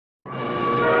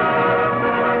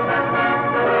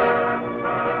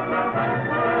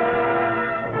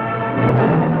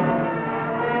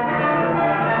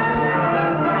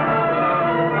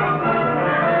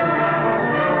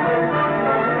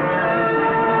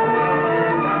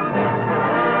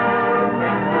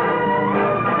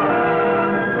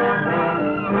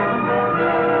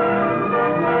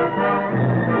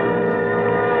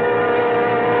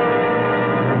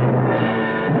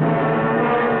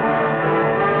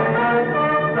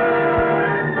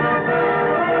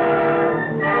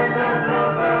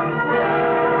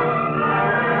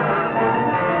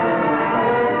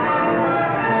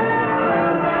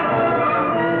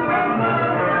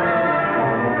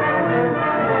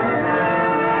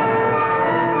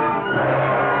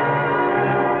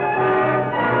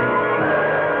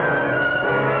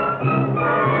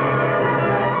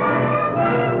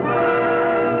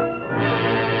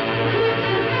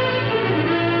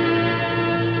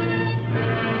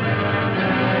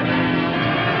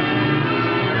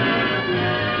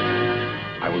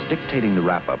dictating the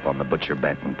wrap-up on the Butcher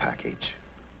Benton package.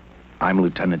 I'm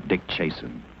Lieutenant Dick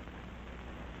Chasen.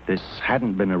 This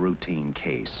hadn't been a routine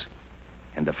case,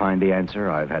 and to find the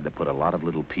answer, I've had to put a lot of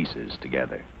little pieces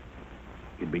together.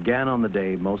 It began on the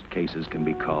day most cases can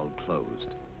be called closed.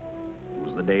 It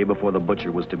was the day before the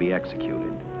butcher was to be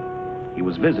executed. He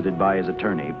was visited by his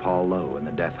attorney, Paul Lowe, in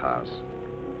the death house.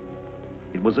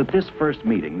 It was at this first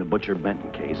meeting the Butcher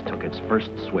Benton case took its first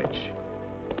switch.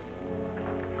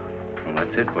 Well,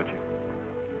 that's it, Butcher.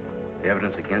 The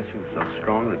evidence against you was so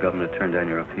strong, the governor turned down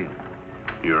your appeal.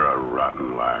 You're a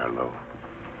rotten liar, Lowe.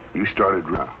 You started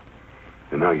wrong,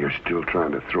 and now you're still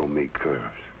trying to throw me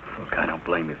curves. Look, I don't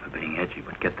blame you for being edgy,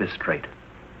 but get this straight.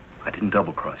 I didn't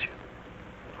double-cross you.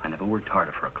 I never worked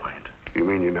harder for a client. You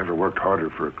mean you never worked harder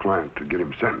for a client to get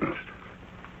him sentenced?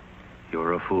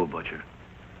 You're a fool, Butcher.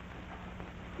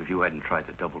 If you hadn't tried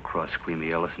to double-cross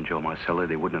Squeamy Ellis and Joe Marcelli,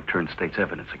 they wouldn't have turned state's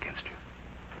evidence against you.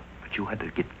 But you had to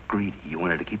get greedy. You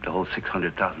wanted to keep the whole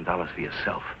 $600,000 for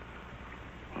yourself.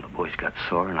 Well, the boys got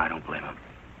sore, and I don't blame them.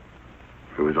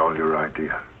 It was all your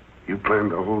idea. You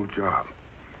planned the whole job.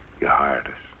 You hired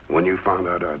us. When you found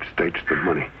out I'd staged the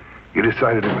money, you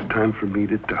decided it was time for me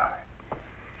to die.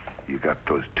 You got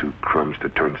those two crumbs to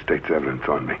turn state's evidence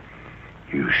on me.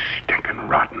 You stinking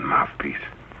rotten mouthpiece.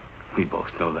 We both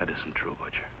know that isn't true,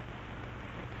 Butcher.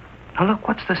 Now, look,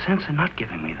 what's the sense in not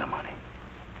giving me the money?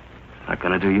 It's not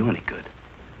going to do you any good.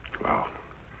 Well,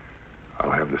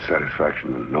 I'll have the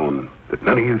satisfaction of knowing that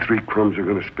none of you three crumbs are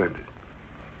going to spend it.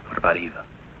 What about Eva?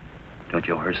 Don't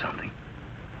you owe her something?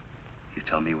 You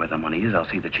tell me where the money is, I'll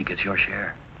see that she gets your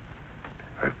share.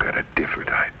 I've got a different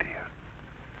idea.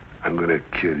 I'm going to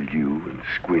kill you and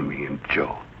Squeamy and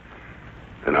Joe.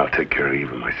 Then I'll take care of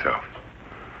Eva myself.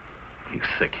 You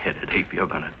thick-headed ape, you're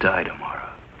going to die tomorrow.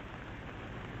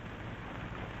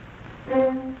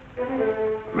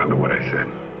 Remember what I said.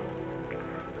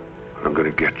 I'm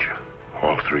going to get you.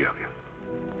 All three of you.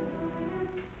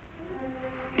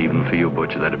 Even for you,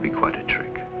 Butcher, that'd be quite a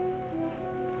trick.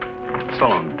 So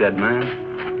long, dead man.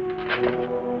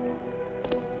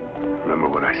 Remember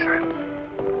what I said.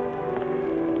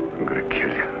 I'm going to kill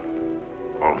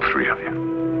you. All three of you.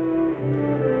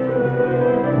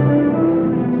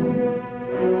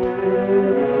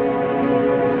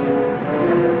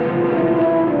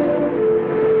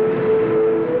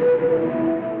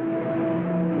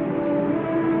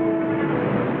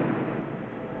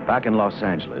 Back in Los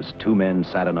Angeles, two men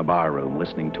sat in a bar room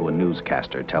listening to a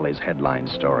newscaster tell his headline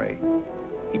story.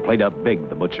 He played up big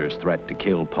the butcher's threat to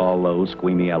kill Paul Lowe,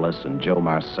 Squeamy Ellis, and Joe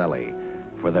Marcelli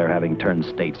for their having turned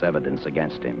state's evidence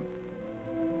against him.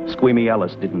 Squeamy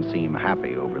Ellis didn't seem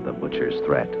happy over the butcher's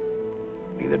threat.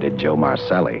 Neither did Joe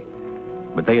Marcelli.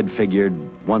 But they had figured,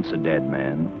 once a dead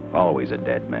man, always a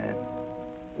dead man.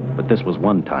 But this was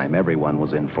one time everyone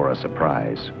was in for a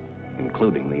surprise,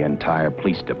 including the entire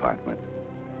police department.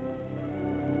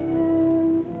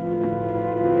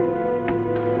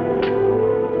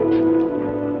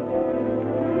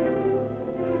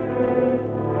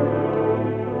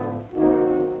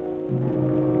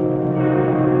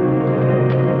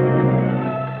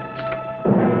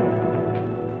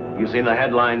 Seen the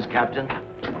headlines, Captain?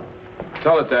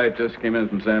 Teletype just came in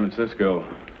from San Francisco.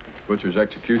 Butcher's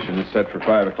execution is set for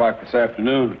 5 o'clock this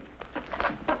afternoon.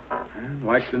 And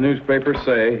like the newspapers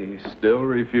say, he still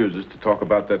refuses to talk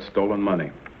about that stolen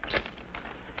money.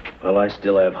 Well, I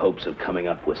still have hopes of coming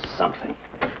up with something.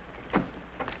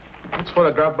 That's what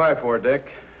I dropped by for, Dick.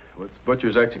 With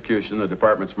Butcher's execution, the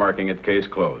department's marking it case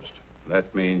closed.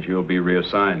 That means you'll be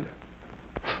reassigned.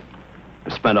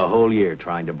 I spent a whole year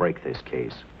trying to break this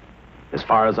case. As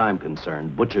far as I'm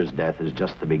concerned, Butcher's death is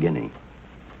just the beginning.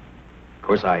 Of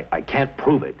course, I can't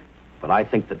prove it, but I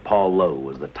think that Paul Lowe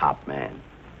was the top man.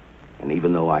 And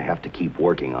even though I have to keep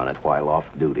working on it while off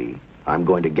duty, I'm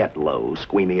going to get Lowe,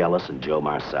 Squeamy Ellis, and Joe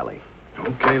Marcelli.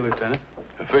 Okay, Lieutenant.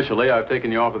 Officially, I've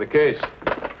taken you off of the case.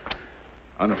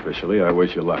 Unofficially, I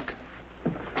wish you luck.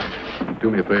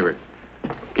 Do me a favor.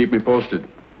 Keep me posted.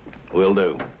 Will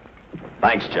do.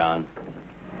 Thanks, John.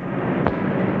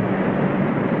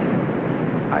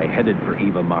 I headed for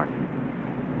Eva Martin.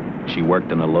 She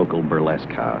worked in a local burlesque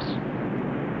house.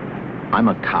 I'm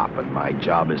a cop, and my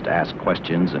job is to ask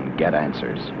questions and get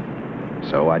answers.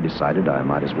 So I decided I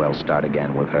might as well start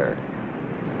again with her.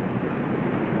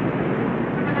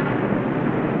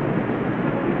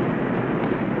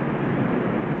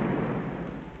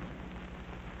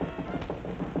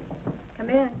 Come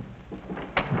in.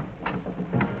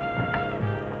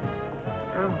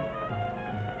 Oh.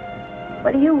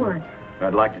 What do you want?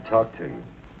 I'd like to talk to you.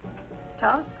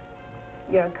 Talk?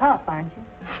 You're a cop, aren't you?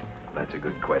 That's a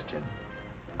good question.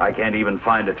 I can't even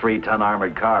find a 3-ton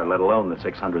armored car, let alone the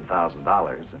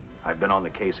 $600,000. And I've been on the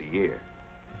case a year.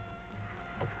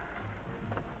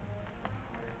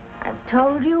 I've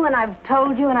told you, and I've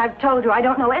told you, and I've told you. I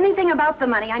don't know anything about the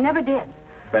money. I never did.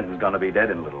 Benton's gonna be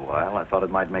dead in a little while. I thought it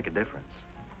might make a difference.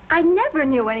 I never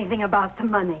knew anything about the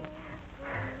money.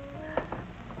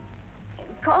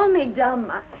 Call me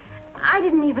dumb. I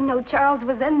didn't even know Charles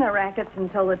was in the rackets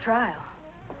until the trial.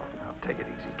 Now, take it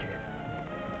easy, kid.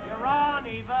 You're on,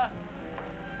 Eva.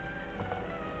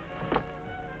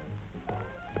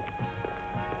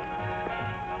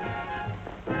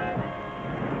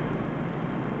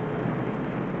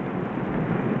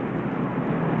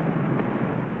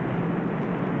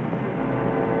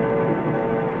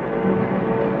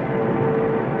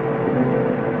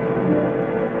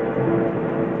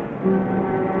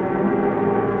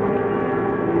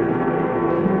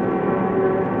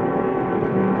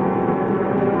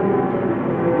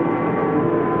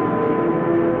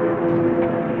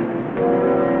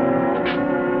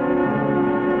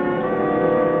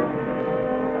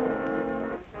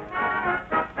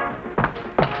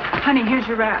 Honey, here's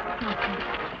your wrap.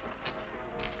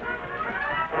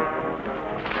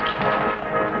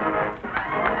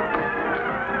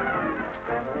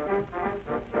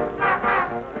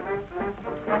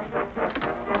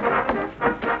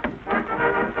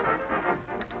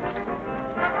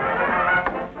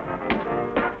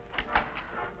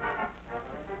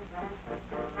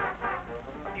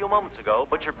 A few moments ago,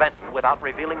 Butcher Benton, without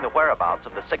revealing the whereabouts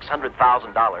of the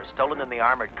 $600,000 stolen in the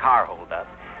armored car holdup,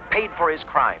 paid for his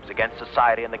crimes against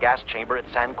society in the gas chamber at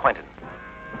San Quentin.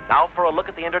 Now for a look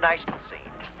at the international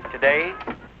scene. Today...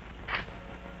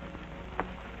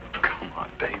 Come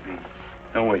on, baby.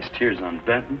 Don't waste tears on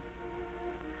Benton.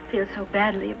 I feel so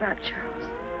badly about Charles.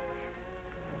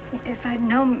 If I'd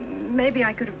known, maybe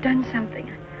I could have done something.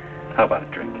 How about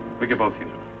a drink? We could both use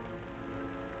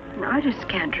one. No, I just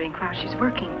can't drink while she's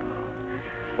working.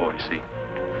 Boy, see.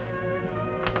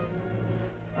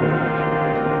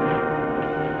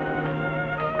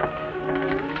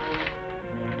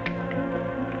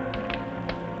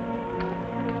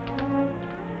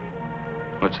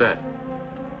 What's that?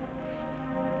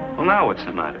 Well, now what's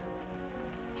the matter?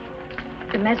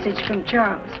 The message from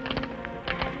Charles.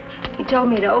 He told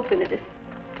me to open it if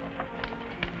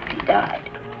he died.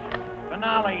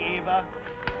 Finale, Eva.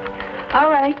 All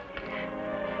right.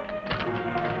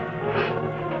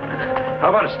 How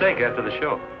about a steak after the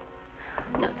show?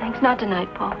 No, thanks. Not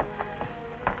tonight, Paul.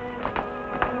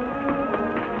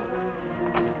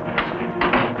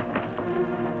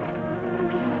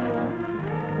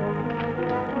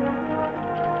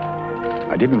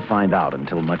 I didn't find out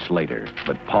until much later,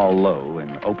 but Paul Lowe,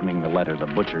 in opening the letter the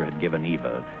butcher had given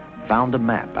Eva, found a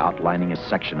map outlining a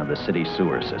section of the city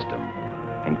sewer system,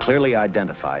 and clearly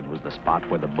identified was the spot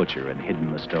where the butcher had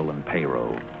hidden the stolen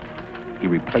payroll. He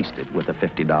replaced it with a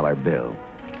 $50 bill.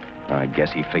 I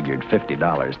guess he figured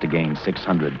 $50 to gain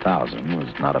 $600,000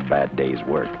 was not a bad day's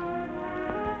work.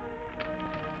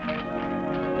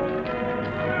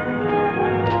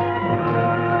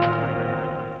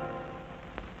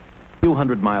 A few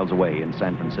hundred miles away in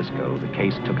San Francisco, the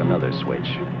case took another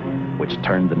switch, which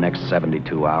turned the next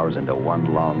 72 hours into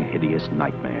one long, hideous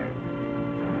nightmare.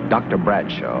 Dr.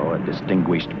 Bradshaw, a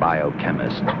distinguished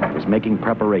biochemist, was making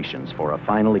preparations for a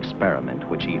final experiment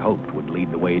which he hoped would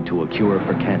lead the way to a cure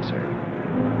for cancer.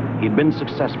 He'd been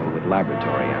successful with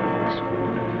laboratory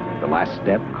animals. The last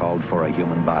step called for a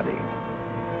human body.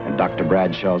 And Dr.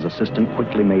 Bradshaw's assistant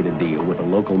quickly made a deal with a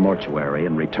local mortuary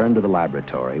and returned to the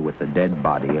laboratory with the dead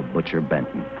body of Butcher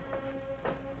Benton.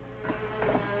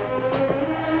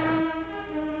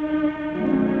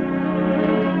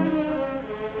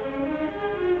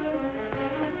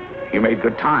 You made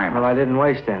good time. Well, I didn't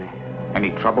waste any.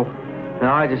 Any trouble? No,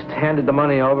 I just handed the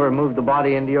money over and moved the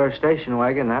body into your station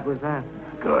wagon. That was that.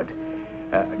 Good.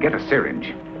 Get a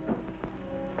syringe.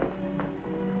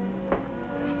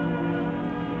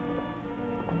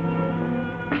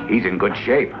 He's in good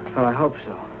shape. Well, I hope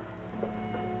so.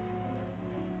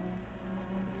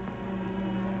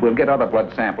 We'll get other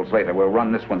blood samples later. We'll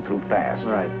run this one through fast.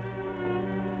 Right.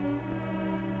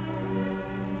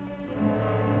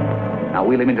 Now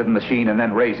wheel him into the machine and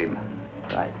then raise him.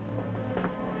 Right.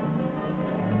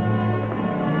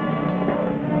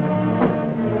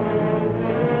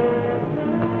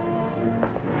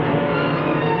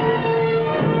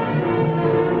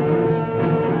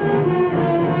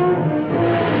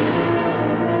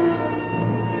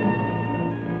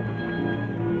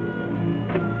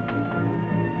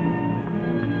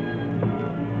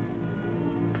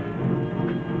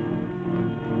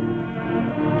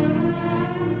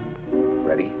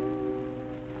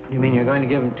 You mean you're going to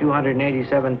give him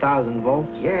 287,000 volts?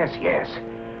 Yes, yes.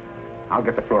 I'll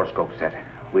get the fluoroscope set.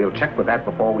 We'll check with that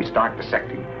before we start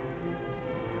dissecting.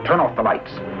 Turn off the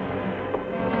lights.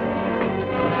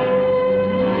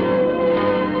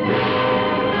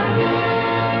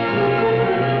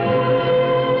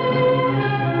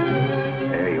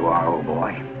 There you are, old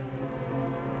boy.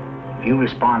 If you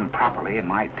respond properly and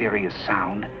my theory is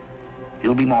sound,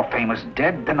 you'll be more famous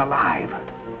dead than alive.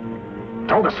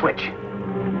 Throw the switch.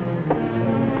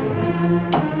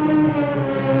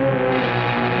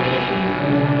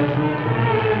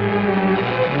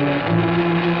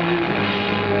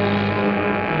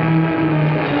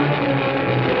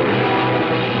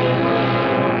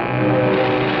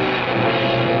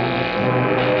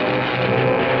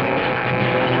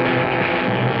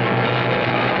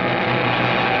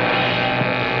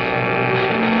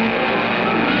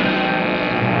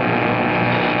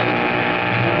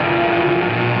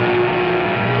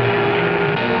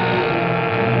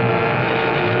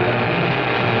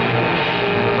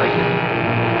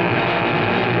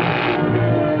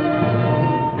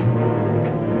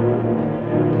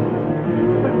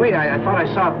 I thought I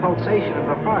saw a pulsation of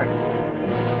the heart.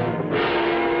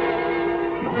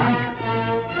 You're right.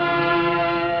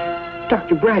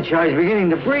 Dr. Bradshaw is beginning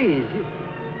to breathe.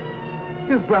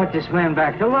 You've brought this man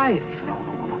back to life. No.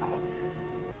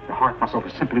 The heart muscle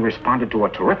has simply responded to a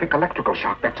terrific electrical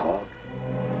shock, that's all.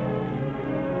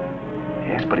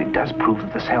 Yes, but it does prove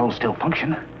that the cells still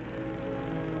function.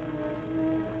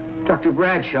 Dr.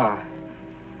 Bradshaw,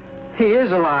 he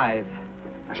is alive.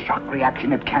 A shock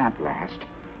reaction, it can't last.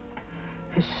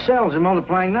 His cells are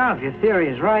multiplying now, if your theory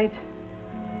is right.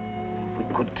 We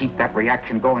could keep that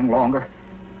reaction going longer.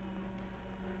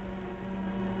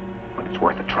 But it's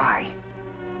worth a try.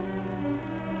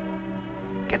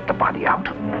 Get the body out.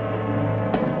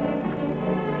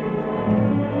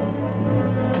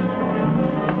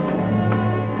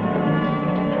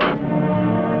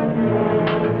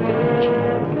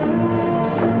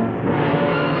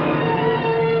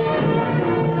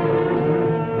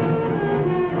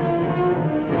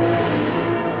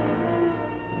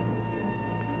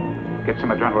 Get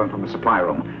some adrenaline from the supply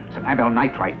room. Some amyl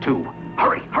nitrite, too.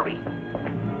 Hurry.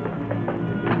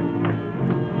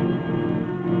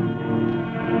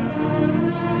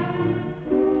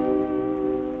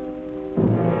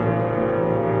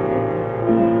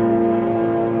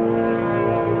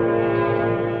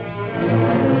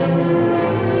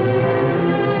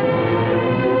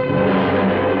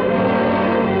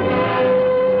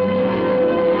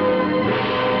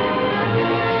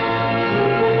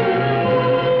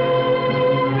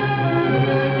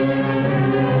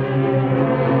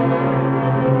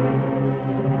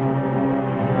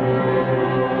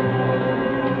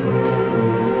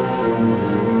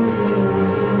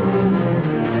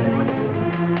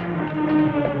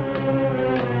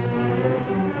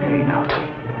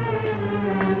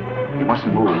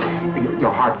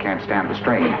 Stand the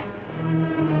strain.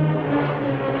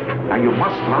 Now you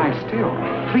must lie still.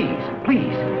 Please.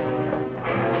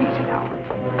 Easy now.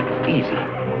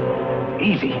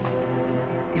 Easy.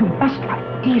 You must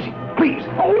lie. Easy, please.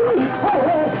 Oh.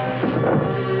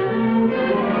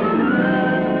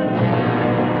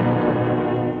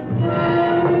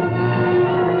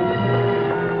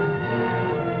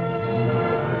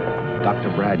 Dr.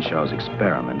 Bradshaw's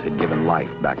experiment had given life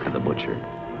back to the butcher.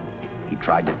 He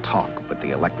tried to talk, but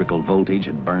the electrical voltage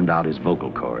had burned out his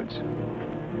vocal cords.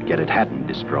 Yet it hadn't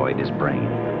destroyed his brain.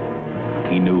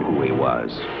 He knew who he was.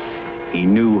 He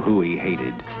knew who he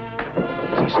hated.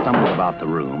 As he stumbled about the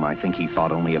room, I think he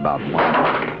thought only about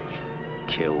one: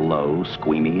 kill Lowe,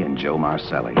 Squeamy, and Joe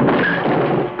Marcelli.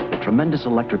 The tremendous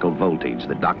electrical voltage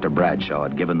that Dr. Bradshaw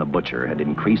had given the butcher had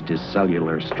increased his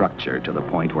cellular structure to the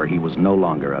point where he was no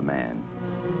longer a man.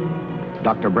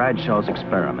 Dr. Bradshaw's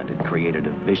experiment had created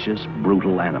a vicious,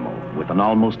 brutal animal with an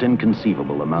almost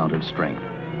inconceivable amount of strength.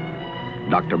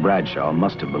 Dr. Bradshaw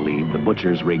must have believed the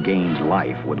butcher's regained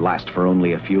life would last for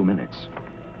only a few minutes.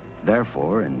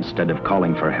 Therefore, instead of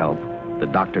calling for help, the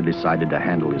doctor decided to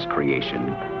handle his creation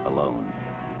alone.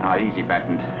 Now, easy,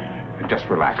 Benton. Just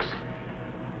relax.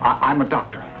 I'm a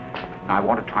doctor. I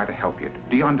want to try to help you.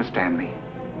 Do you understand me?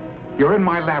 You're in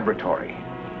my laboratory.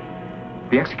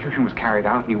 The execution was carried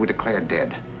out and you were declared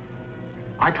dead.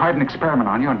 I tried an experiment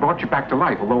on you and brought you back to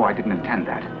life, although I didn't intend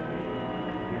that.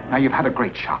 Now, you've had a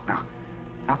great shock. Now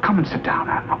come and sit down.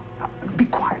 Now, be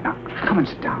quiet. Now, come and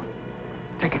sit down.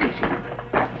 Take it easy.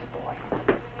 That's the boy.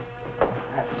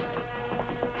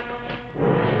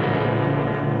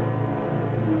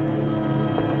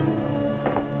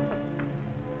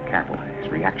 Careful.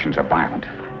 His reactions are violent.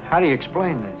 How do you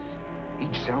explain this?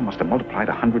 Each cell must have multiplied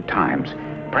 100 times,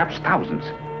 perhaps thousands.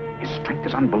 His strength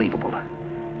is unbelievable.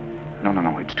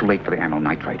 No, it's too late for the amyl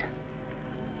nitrite.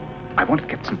 I want to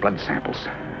get some blood samples,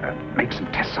 make some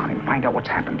tests on him, find out what's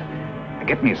happened.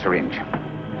 Get me a syringe.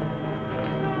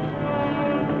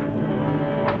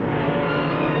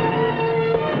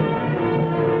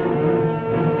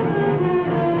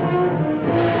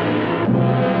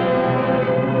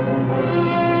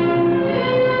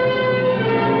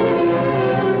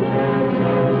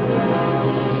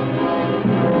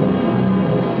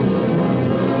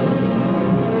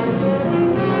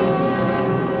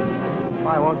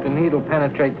 The needle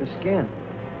penetrate the skin.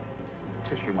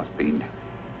 Tissue must be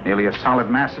nearly a solid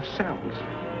mass of cells.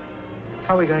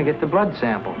 How are we going to get the blood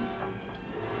sample?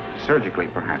 Surgically,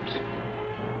 perhaps.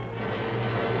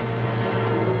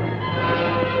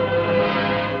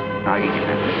 Now, each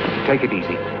minute. Take it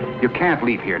easy. You can't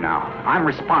leave here now. I'm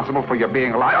responsible for your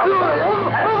being alive.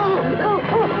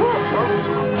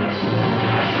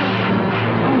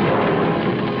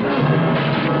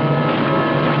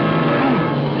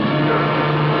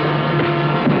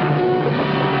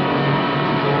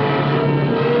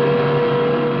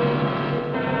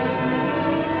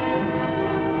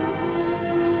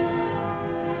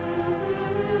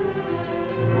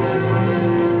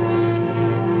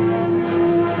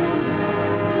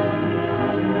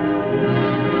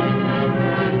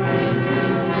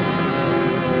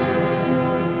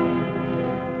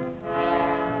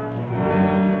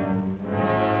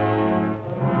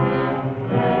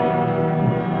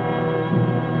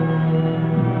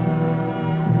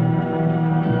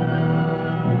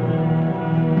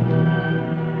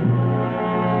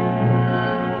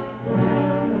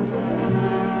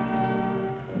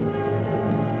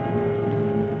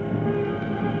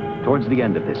 Towards the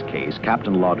end of this case,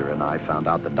 Captain Lauder and I found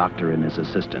out the doctor and his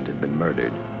assistant had been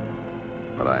murdered.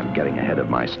 But I'm getting ahead of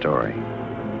my story.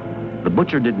 The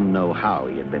butcher didn't know how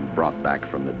he had been brought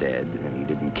back from the dead, and he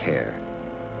didn't care.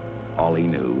 All he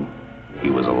knew, he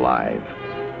was alive.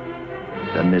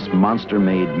 Then this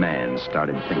monster-made man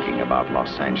started thinking about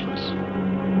Los Angeles.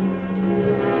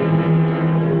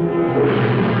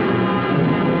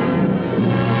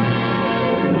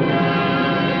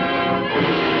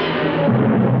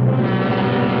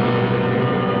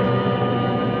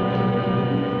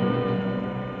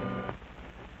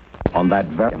 On that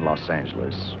very in Los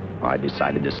Angeles, I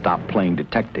decided to stop playing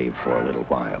detective for a little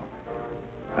while.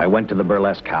 I went to the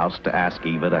burlesque house to ask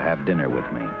Eva to have dinner with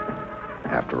me.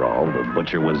 After all, the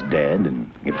butcher was dead,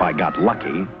 and if I got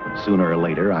lucky, sooner or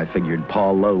later, I figured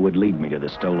Paul Lowe would lead me to the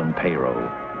stolen payroll.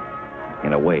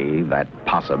 In a way, that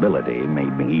possibility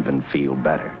made me even feel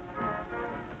better.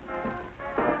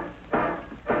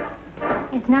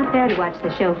 It's not fair to watch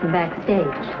the show from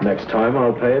backstage. Next time,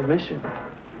 I'll pay admission.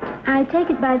 I take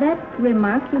it by that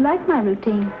remark you like my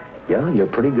routine. Yeah, you're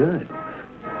pretty good.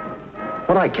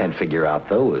 What I can't figure out,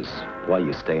 though, is why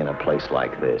you stay in a place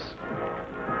like this.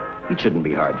 It shouldn't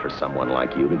be hard for someone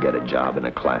like you to get a job in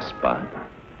a class spot.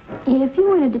 If you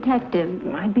weren't a detective,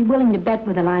 I'd be willing to bet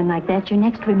with a line like that your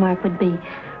next remark would be,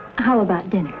 how about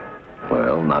dinner?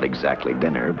 Well, not exactly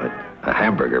dinner, but a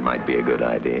hamburger might be a good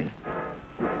idea.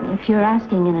 If you're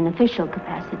asking in an official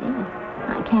capacity,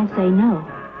 I can't say no.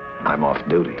 I'm off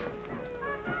duty.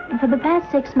 For the past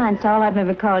 6 months, all I've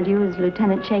ever called you is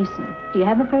Lieutenant Chasen. Do you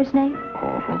have a first name?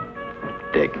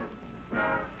 Dick.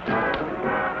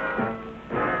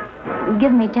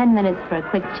 Give me 10 minutes for a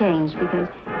quick change, because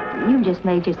you just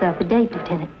made yourself a date,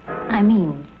 Lieutenant. I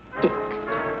mean, Dick.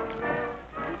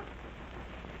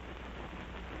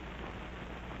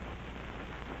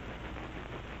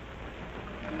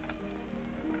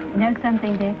 Know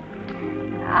something, Dick?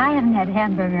 I haven't had a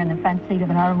hamburger in the front seat of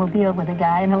an automobile with a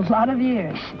guy in a lot of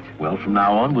years. Well, from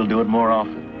now on, we'll do it more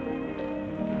often.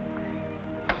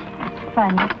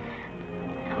 Funny.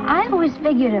 I always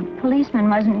figured a policeman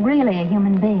wasn't really a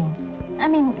human being. I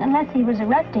mean, unless he was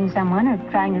arresting someone or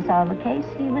trying to solve a case,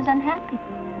 he was unhappy.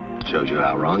 Shows you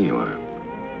how wrong you are.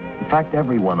 In fact,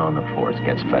 everyone on the force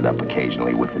gets fed up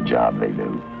occasionally with the job they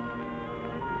do.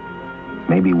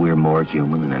 Maybe we're more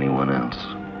human than anyone else.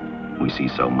 We see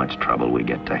so much trouble, we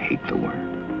get to hate the word.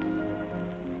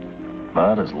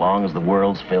 But as long as the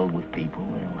world's filled with people,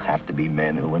 there'll have to be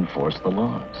men who enforce the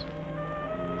laws.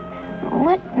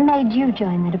 What made you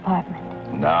join the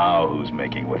department? Now, who's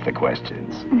making with the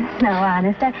questions? No,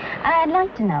 honest, I'd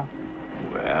like to know.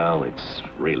 Well, it's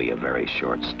really a very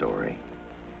short story.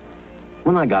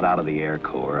 When I got out of the Air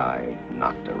Corps, I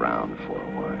knocked around for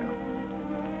a while.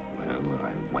 Well,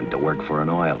 I went to work for an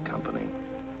oil company.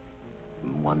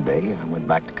 One day, I went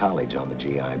back to college on the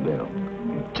GI Bill.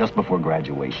 Just before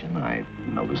graduation, I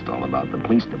noticed all about the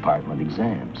police department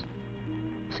exams.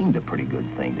 Seemed a pretty good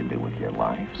thing to do with your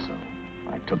life, so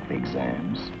I took the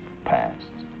exams,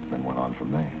 passed, then went on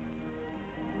from there.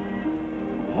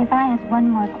 If I ask one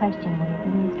more question, will you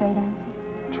give me a straight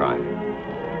answer? Try me.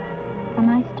 Am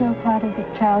I still part of the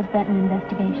Charles Benton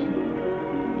investigation?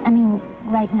 I mean,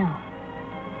 right now.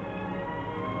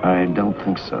 I don't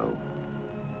think so.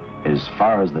 As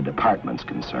far as the department's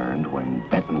concerned, when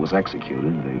Benton was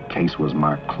executed, the case was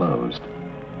marked closed.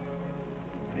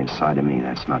 Inside of me,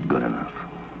 that's not good enough.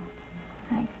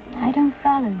 I don't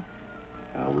follow.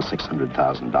 Well, the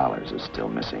 $600,000 is still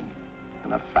missing.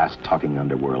 And a fast-talking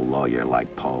underworld lawyer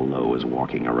like Paul Lowe is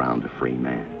walking around a free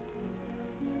man.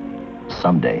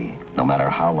 Someday, no matter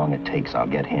how long it takes, I'll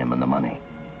get him and the money.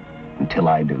 Until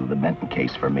I do, the Benton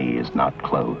case for me is not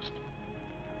closed.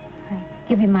 I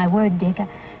give you my word, Dick.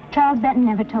 Charles Benton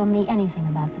never told me anything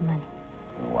about the money.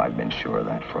 Oh, I've been sure of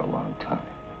that for a long time.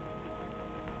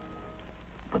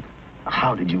 But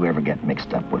how did you ever get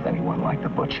mixed up with anyone like the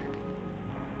butcher?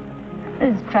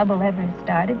 This trouble ever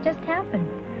started, it just happened.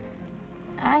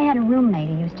 I had a roommate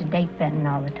who used to date Benton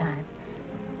all the time.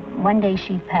 One day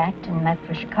she packed and left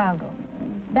for Chicago.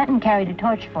 Benton carried a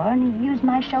torch for her, and he used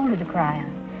my shoulder to cry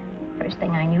on. First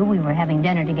thing I knew, we were having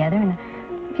dinner together, and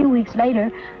a few weeks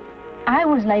later, I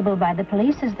was labeled by the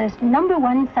police as this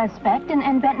 #1 suspect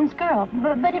and Benton's girl.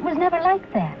 But it was never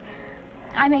like that.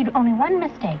 I made only one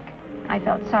mistake. I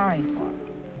felt sorry for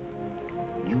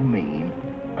him. You mean,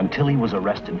 until he was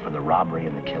arrested for the robbery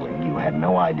and the killing, you had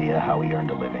no idea how he earned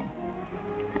a living?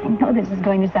 I know this is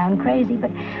going to sound crazy,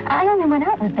 but I only went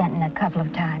out with Benton a couple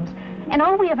of times. And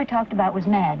all we ever talked about was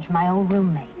Madge, my old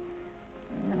roommate.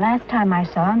 The last time I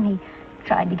saw him, he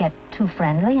tried to get too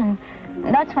friendly, and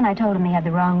that's when I told him he had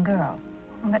the wrong girl.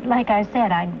 But like I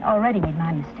said, I'd already made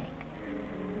my mistake.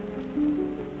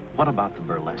 What about the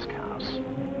burlesque house?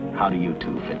 How do you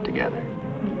two fit together?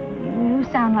 You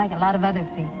sound like a lot of other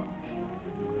people.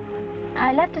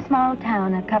 I left a small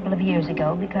town a couple of years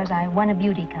ago because I won a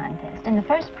beauty contest, and the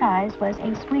first prize was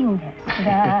a screen test.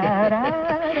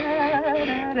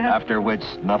 After which,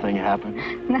 nothing happened?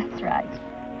 That's right.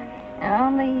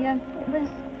 Only, it was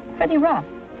pretty rough.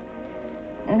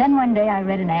 And then one day I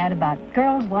read an ad about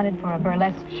girls wanted for a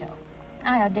burlesque show.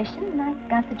 I auditioned and I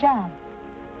got the job.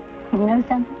 You know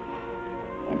something?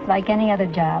 It's like any other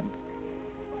job.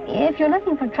 If you're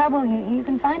looking for trouble, you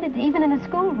can find it even in a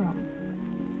schoolroom.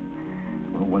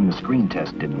 Well, when the screen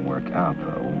test didn't work out,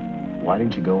 though, why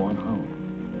didn't you go on home?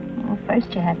 Well,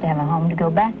 first you have to have a home to go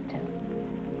back to.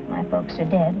 My folks are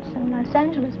dead, so Los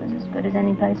Angeles was as good as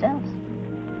any place else.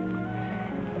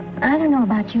 I don't know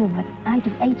about you, but I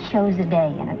do 8 shows a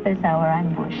day, and at this hour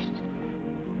I'm bushed.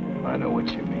 I know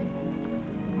what you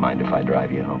mean. Mind if I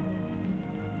drive you home?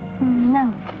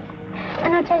 No.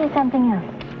 And I'll tell you something else.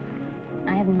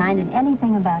 I haven't minded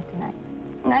anything about tonight.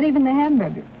 Not even the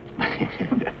hamburger.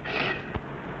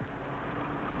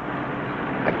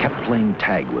 I kept playing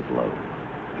tag with Lowe.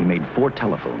 He made 4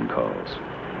 telephone calls.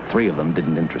 3 of them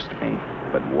didn't interest me,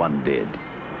 but one did.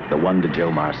 The one to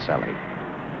Joe Marcelli.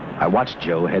 I watched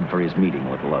Joe head for his meeting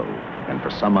with Lowe, and for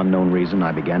some unknown reason,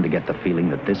 I began to get the feeling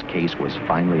that this case was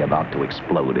finally about to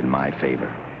explode in my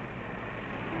favor.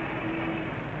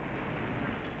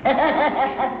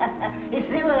 You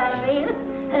see what I mean?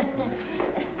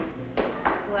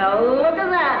 Well, look at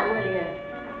that, will you?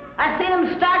 I see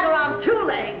him stagger on 2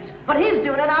 legs, but he's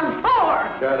doing it on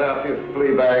 4. Shut up, you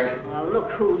flea bag. Well,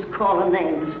 look who's calling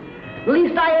names. At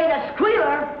least I ain't a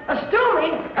squealer, a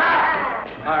stoomy.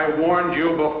 I warned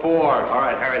you before. All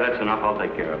right, Harry, that's enough. I'll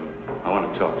take care of him. I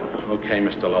want to talk to him. Okay,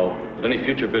 Mr. Lowe. But any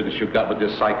future business you've got with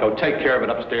this psycho, take care of it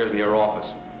upstairs in your office.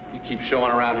 You keep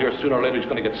showing around here, sooner or later he's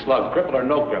going to get slugged, cripple or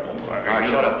no cripple. All right,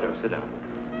 shut up, Joe. Sit down.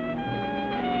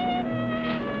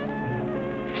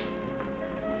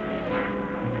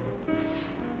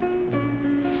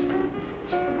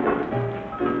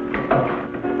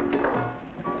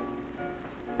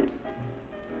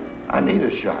 I need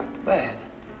a shot. Bad.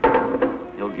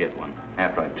 You'll get one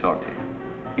after I talk to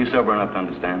you. You sober enough to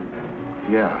understand?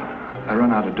 Yeah, I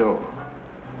run out of dough.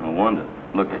 No wonder.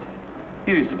 Look at you.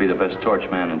 You used to be the best torch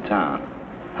man in town.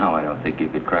 Now I don't think you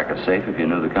could crack a safe if you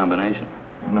knew the combination.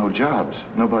 No jobs.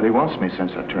 Nobody wants me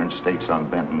since I turned stakes on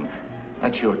Benton.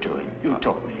 That's your doing. You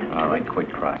taught me. All right,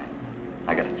 quit crying.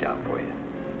 I got a job for you.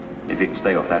 If you can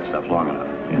stay off that stuff long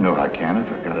enough. You know I can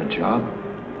if I got a job.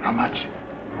 How much?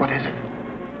 What is it?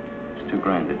 It's $2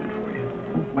 grand in it for you.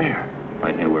 Where?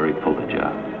 Right near where he pulled the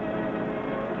job.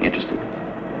 Interested?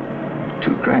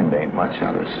 $2 grand ain't much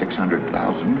out of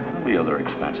 600,000. There'll be other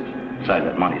expenses. Besides,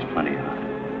 that money's plenty of it.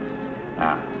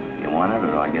 Now, you want it or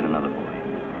do I get another boy?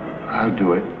 I'll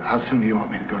do it. How soon do you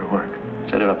want me to go to work?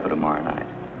 Set it up for tomorrow night.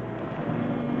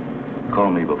 Call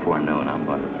me before noon. I'm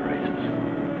going to the races.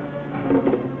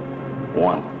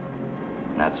 1.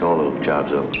 And that's all. The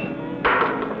job's over.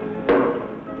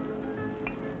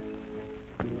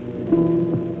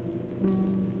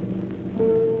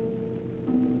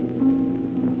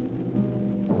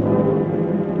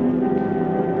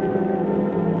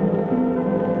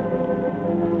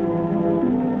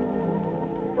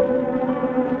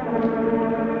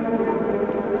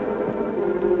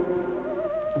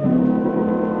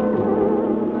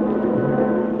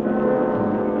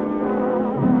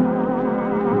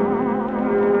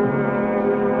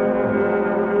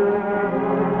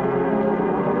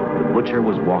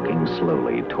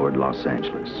 Slowly toward Los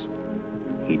Angeles.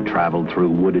 He'd traveled through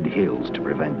wooded hills to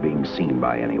prevent being seen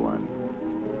by anyone.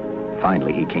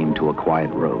 Finally, he came to a quiet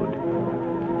road.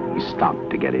 He stopped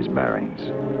to get his bearings.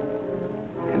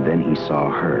 And then he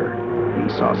saw her. He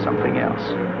saw something else.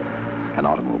 An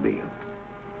automobile.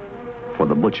 For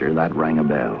the butcher, that rang a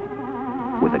bell.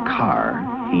 With a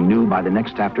car, he knew by the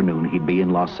next afternoon he'd be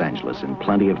in Los Angeles in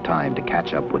plenty of time to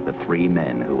catch up with the 3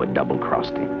 men who had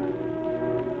double-crossed him.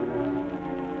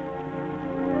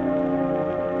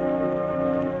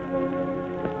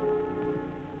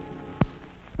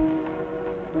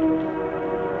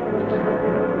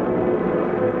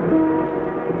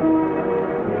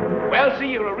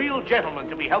 Gentleman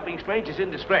to be helping strangers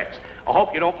in distress. I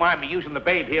hope you don't mind me using the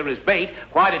babe here as bait.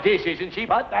 Quite a dish, isn't she?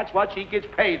 But that's what she gets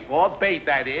paid for. Bait,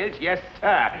 that is. Yes,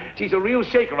 sir. She's a real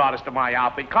shaker artist of my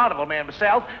outfit. Carnival man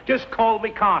myself. Just call me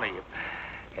Connie.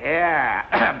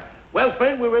 Yeah. Well,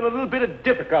 friend, we're in a little bit of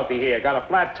difficulty here. Got a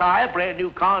flat tire, brand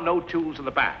new car, no tools in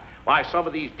the back. Why, some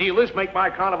of these dealers make my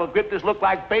carnival grifters look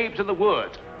like babes in the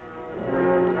woods.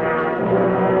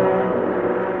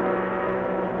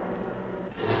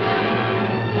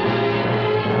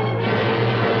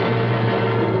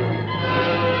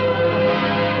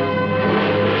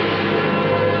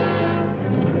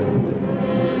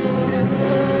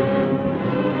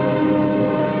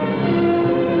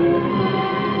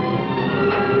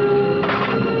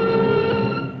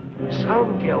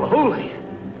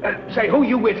 Say, who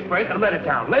you with, Fred? Let it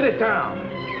down. Let it down.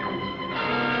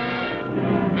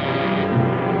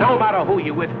 No matter who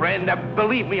you with, friend,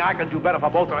 believe me, I can do better for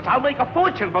both of us. I'll make a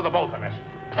fortune for the both of us.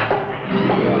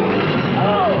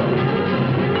 Oh!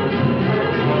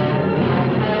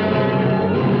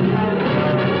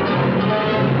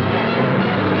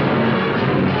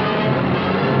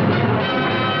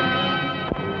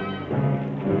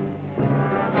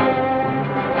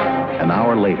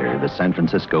 Later, the San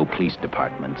Francisco Police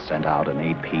Department sent out an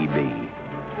APB.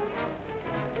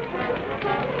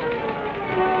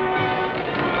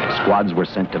 Squads were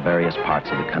sent to various parts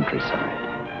of the countryside.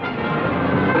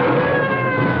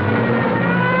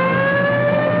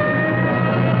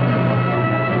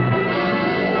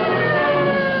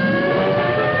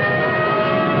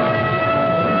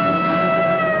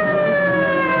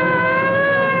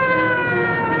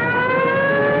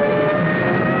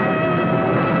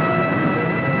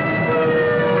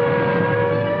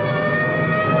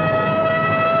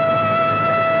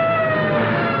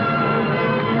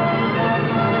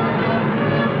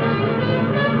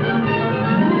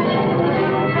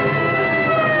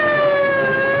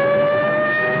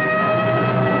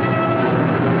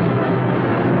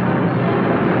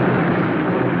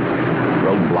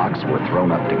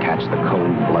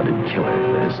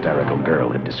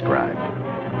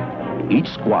 Each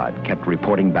squad kept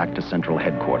reporting back to Central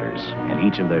Headquarters, and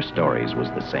each of their stories was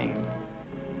the same.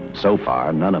 So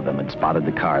far, none of them had spotted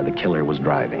the car the killer was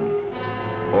driving.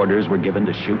 Orders were given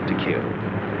to shoot to kill,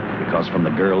 because from the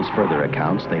girls' further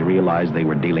accounts, they realized they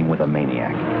were dealing with a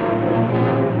maniac.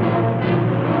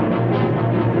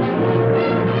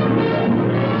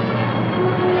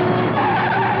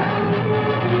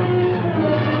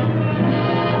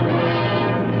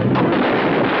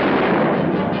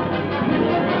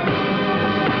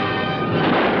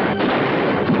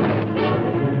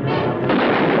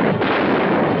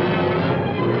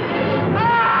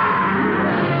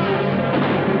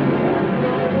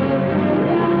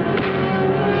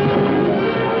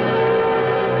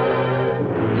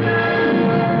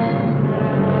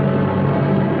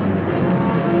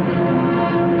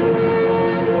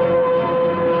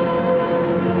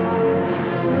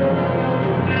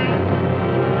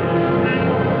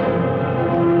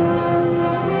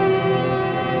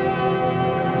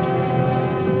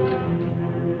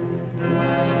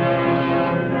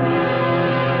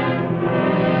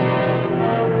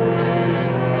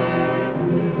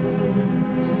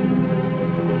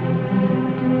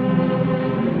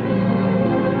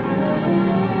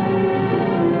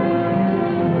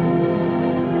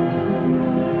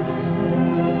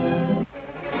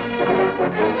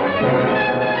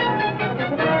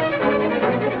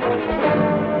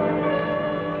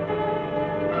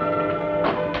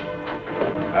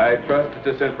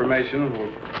 with this information.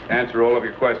 We'll answer all of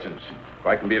your questions. If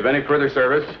I can be of any further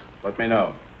service, let me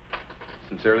know.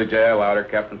 Sincerely, J.I. Louder,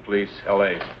 Captain Police,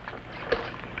 L.A.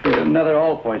 Here's another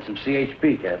all points from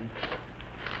CHP, Captain.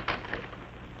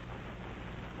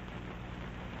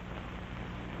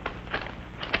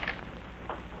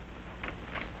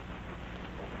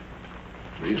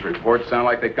 These reports sound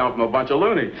like they come from a bunch of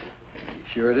loonies.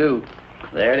 Sure do.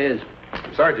 There it is.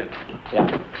 Sergeant.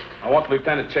 Yeah. I want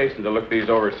Lieutenant Chasen to look these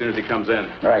over as soon as he comes in.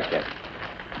 All right, Captain.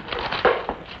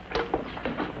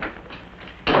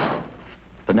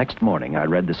 The next morning, I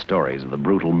read the stories of the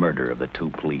brutal murder of the 2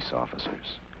 police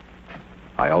officers.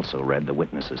 I also read the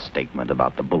witness's statement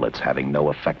about the bullets having no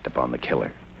effect upon the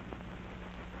killer.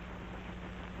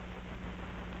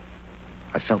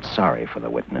 I felt sorry for the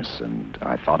witness, and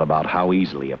I thought about how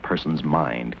easily a person's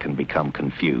mind can become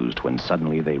confused when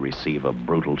suddenly they receive a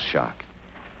brutal shock.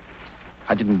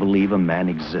 I didn't believe a man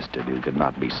existed who could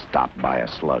not be stopped by a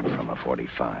slug from a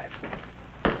 .45.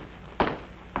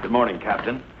 Good morning,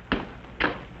 Captain.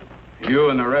 You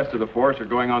and the rest of the force are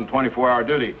going on 24-hour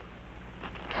duty.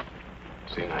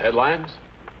 Seen the headlines?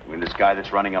 You mean this guy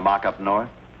that's running amok up north?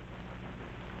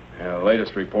 Yeah, the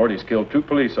latest report, he's killed 2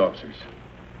 police officers.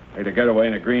 Made a getaway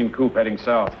in a green coupe heading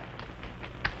south.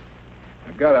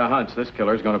 I've got a hunch this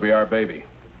killer's going to be our baby.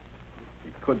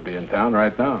 He could be in town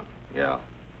right now. Yeah.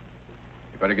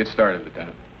 You better get started,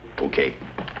 Lieutenant. Okay.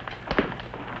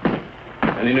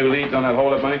 Any new leads on that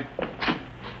hold-up money?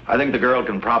 I think the girl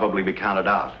can probably be counted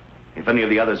out. If any of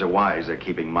the others are wise, they're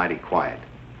keeping mighty quiet.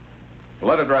 Well,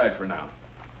 let it ride for now.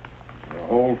 The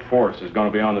whole force is going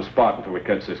to be on the spot until we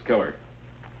catch this killer.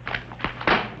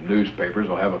 Newspapers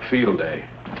will have a field day.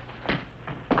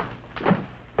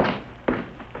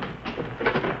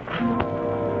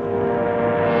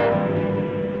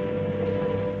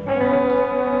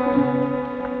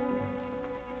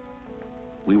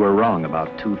 We were wrong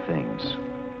about 2 things.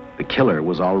 The killer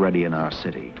was already in our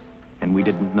city, and we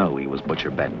didn't know he was Butcher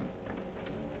Benton.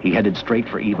 He headed straight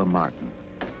for Eva Martin.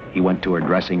 He went to her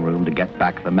dressing room to get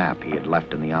back the map he had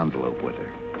left in the envelope with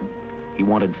her. He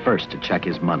wanted first to check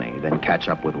his money, then catch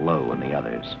up with Lowe and the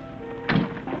others.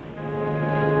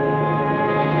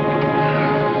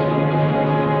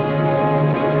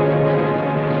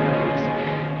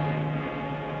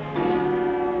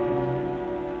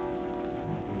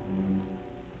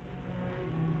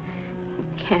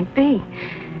 Can't be.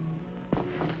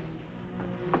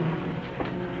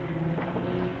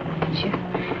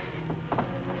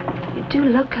 You do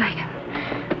look like him.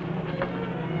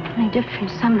 Only different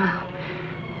somehow.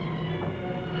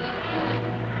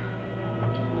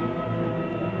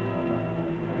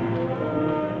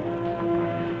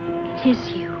 It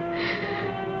is you.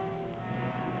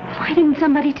 Why didn't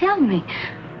somebody tell me?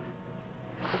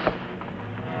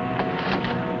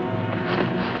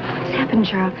 What's happened,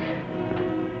 Charles?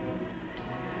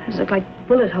 Those look like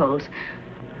bullet holes.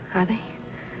 Are they?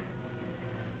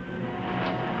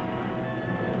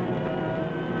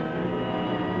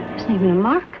 There isn't even a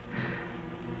mark.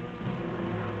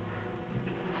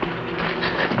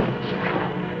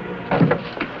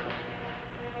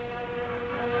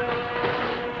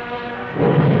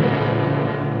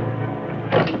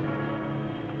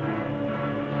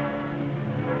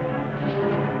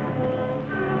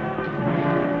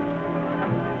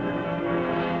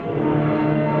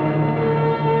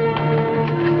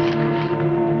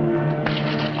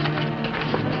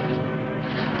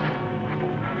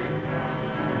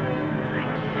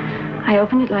 I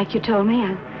opened it like you told me.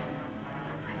 I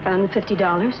found the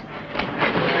 $50.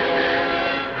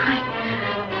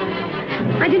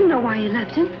 I didn't know why you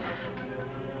left him.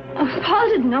 Oh, Paul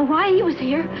didn't know why he was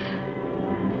here.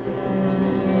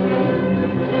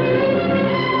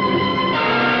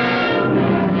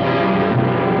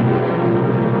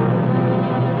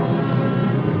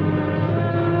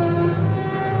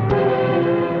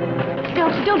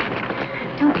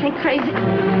 Don't think crazy.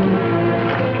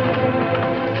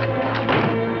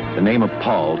 The name of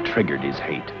Paul triggered his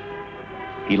hate.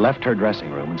 He left her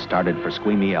dressing room and started for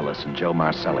Squeamy Ellis and Joe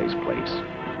Marcelli's place.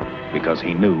 Because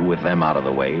he knew, with them out of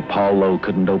the way, Paul Lowe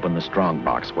couldn't open the strong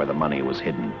box where the money was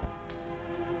hidden.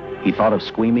 He thought of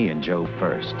Squeamy and Joe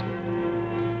first.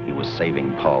 He was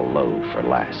saving Paul Lowe for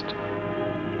last.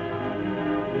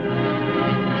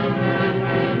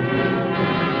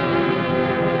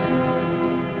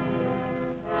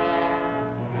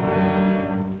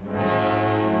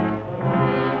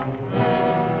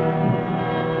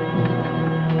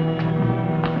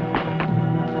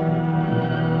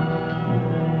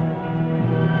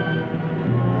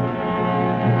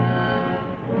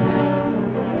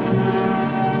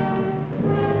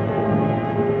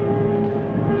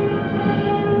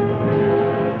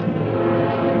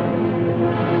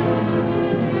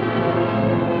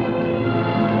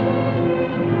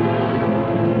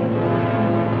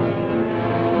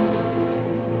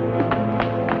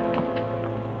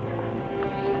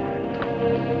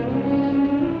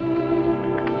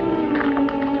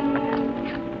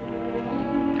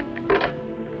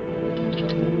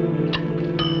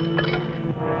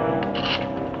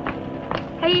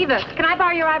 Eva, can I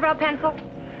borrow your eyebrow pencil?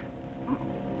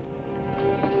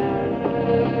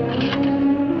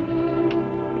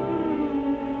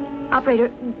 Operator,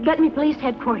 get me police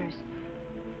headquarters.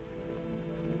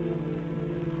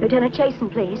 Lieutenant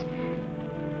Chasen, please.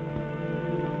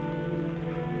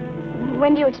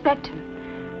 When do you expect him?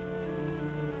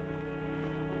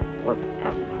 Well,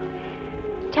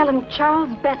 tell him Charles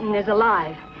Benton is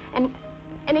alive, and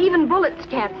even bullets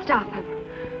can't stop him.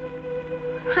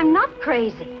 I'm not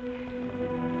crazy.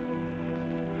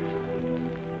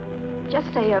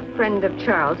 Just say a friend of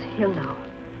Charles. He'll know.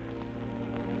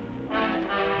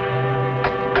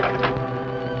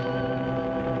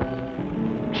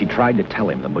 She tried to tell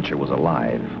him the butcher was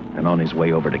alive and on his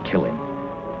way over to kill him.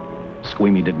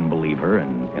 Squeamy didn't believe her,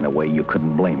 and in a way you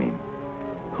couldn't blame him.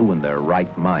 Who in their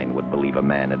right mind would believe a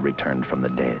man had returned from the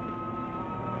dead?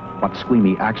 What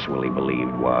Squeamy actually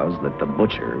believed was that the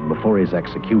butcher, before his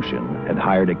execution, had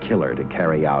hired a killer to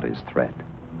carry out his threat.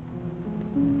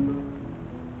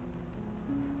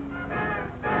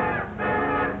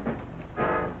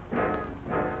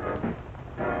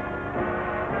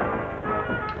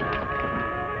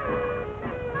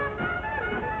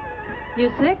 You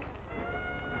sick?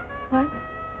 What?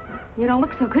 You don't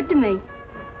look so good to me.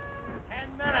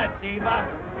 10 minutes,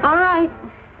 Eva. All right.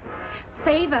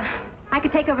 Say, Eva, I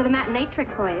could take over the matinee trick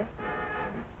for you.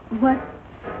 What?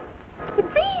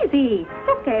 It's easy.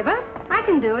 Look, Eva, I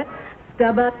can do it.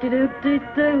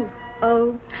 Stub-up-de-doo-doo-doo.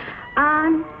 Oh,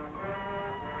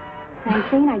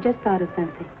 Francine, I just thought of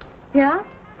something. Yeah?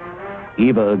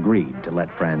 Eva agreed to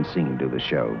let Francine do the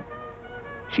show.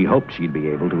 She hoped she'd be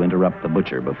able to interrupt the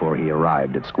butcher before he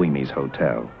arrived at Squeamy's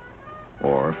hotel.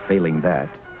 Or, failing that,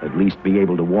 at least be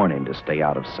able to warn him to stay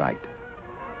out of sight.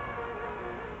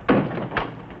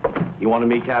 You wanted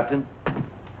me, Captain?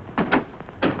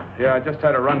 Yeah, I just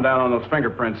had a rundown on those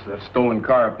fingerprints, the stolen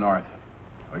car up north.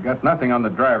 We got nothing on the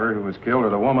driver who was killed or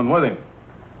the woman with him.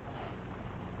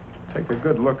 Take a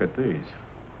good look at these.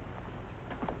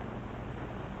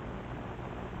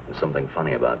 There's something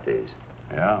funny about these.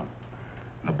 Yeah.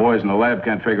 The boys in the lab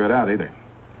can't figure it out either.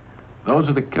 Those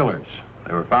are the killers.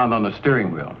 They were found on the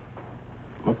steering wheel.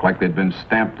 Looked like they'd been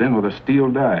stamped in with a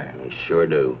steel die. They sure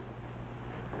do.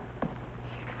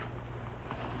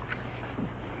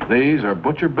 These are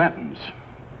Butcher Benton's.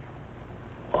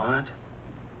 What?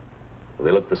 Well,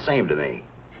 they look the same to me.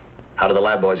 How do the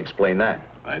lab boys explain that?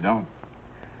 They don't.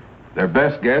 Their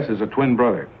best guess is a twin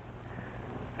brother.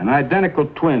 An identical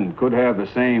twin could have the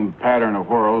same pattern of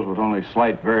whorls with only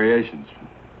slight variations.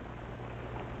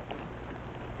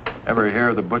 Ever hear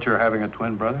of the butcher having a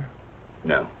twin brother?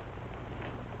 No.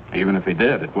 Even if he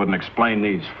did, it wouldn't explain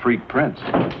these freak prints.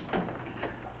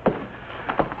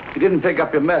 You didn't pick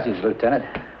up your message, Lieutenant.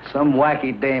 Some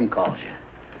wacky dame calls you.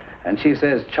 And she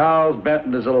says Charles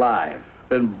Benton is alive,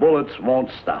 and bullets won't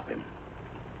stop him.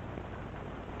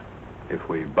 If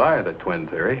we buy the twin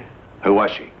theory... Who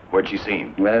was she? Where'd she see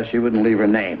him? Well, she wouldn't leave her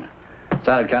name.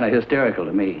 Sounded kind of hysterical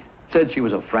to me. Said she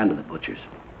was a friend of the butcher's.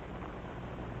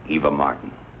 Eva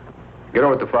Martin. Get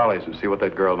over to the Follies and see what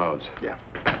that girl knows. Yeah.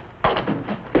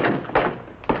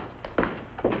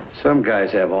 Some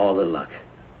guys have all the luck.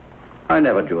 I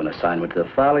never drew an assignment to the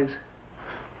Follies.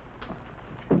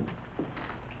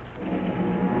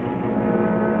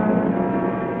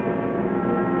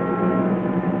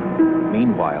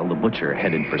 Meanwhile, the butcher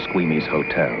headed for Squeamy's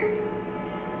hotel.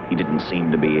 He didn't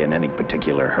seem to be in any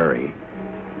particular hurry.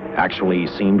 Actually, he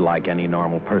seemed like any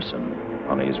normal person,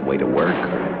 on his way to work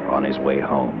or on his way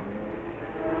home.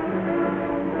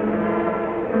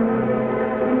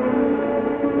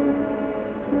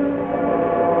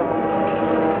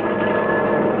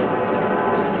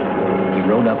 He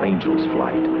rode up Angel's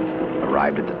Flight,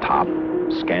 arrived at the top,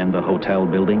 scanned the hotel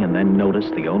building, and then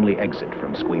noticed the only exit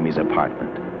from Squeamy's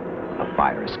apartment, a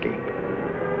fire escape.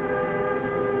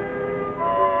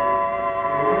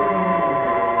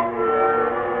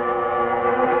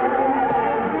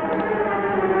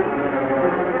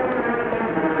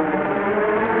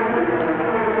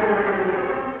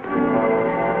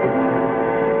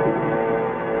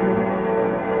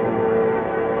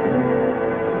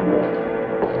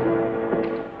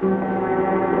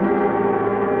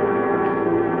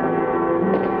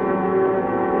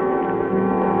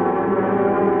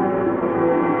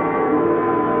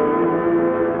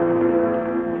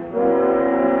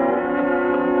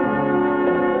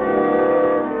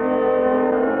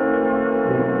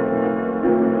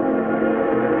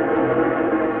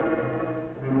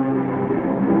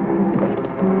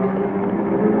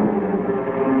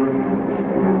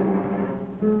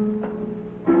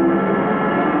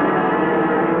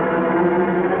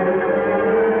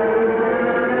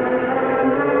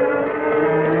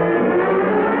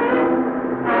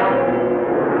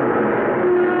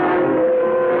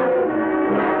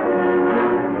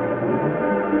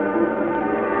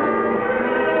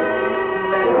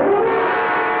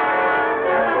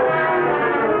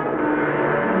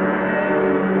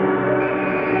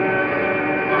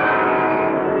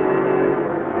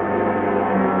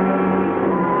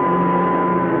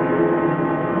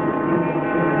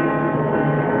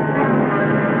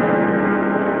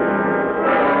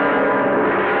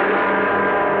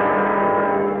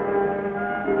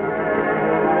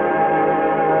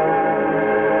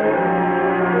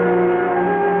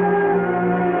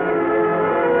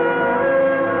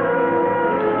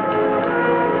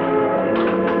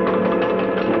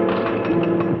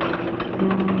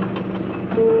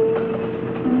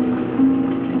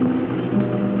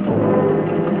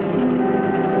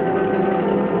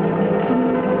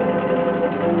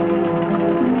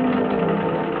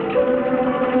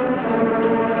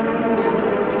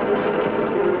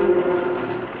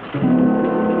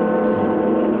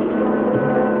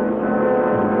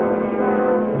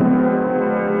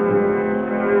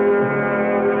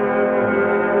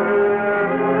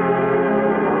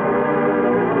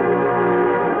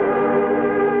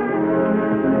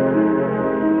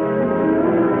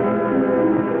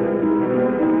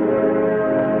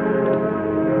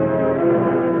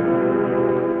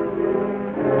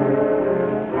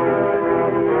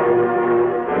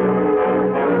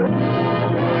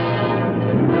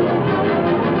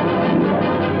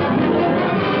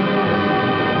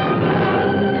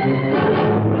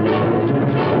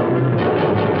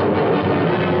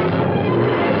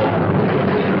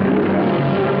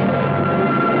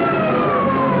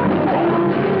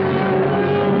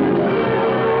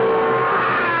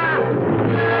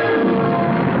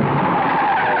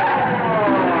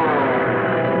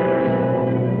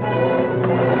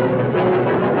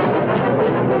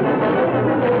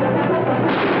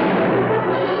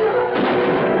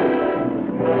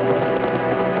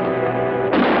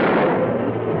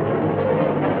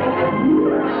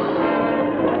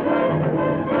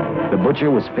 Butcher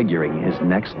was figuring his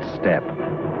next step.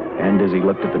 And as he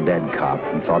looked at the dead cop,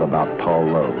 he thought about Paul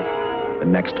Lowe, the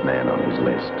next man on his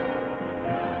list.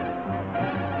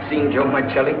 Seen Joe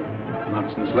Marcelli?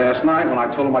 Not since last night when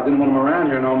I told him I didn't want him around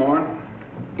here no more.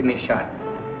 Give me a shot.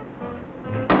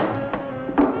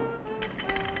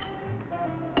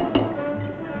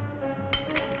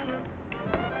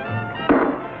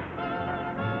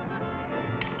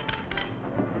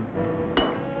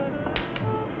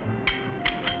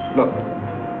 Look,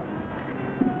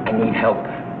 I need help.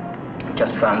 I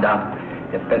just found out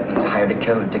that Benton's hired a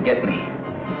killer to get me.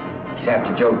 He's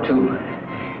after Joe, too.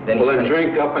 Then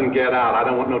drink up and get out. I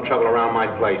don't want no trouble around my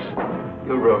place.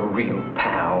 You're a real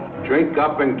pal. Drink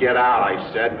up and get out,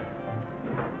 I said.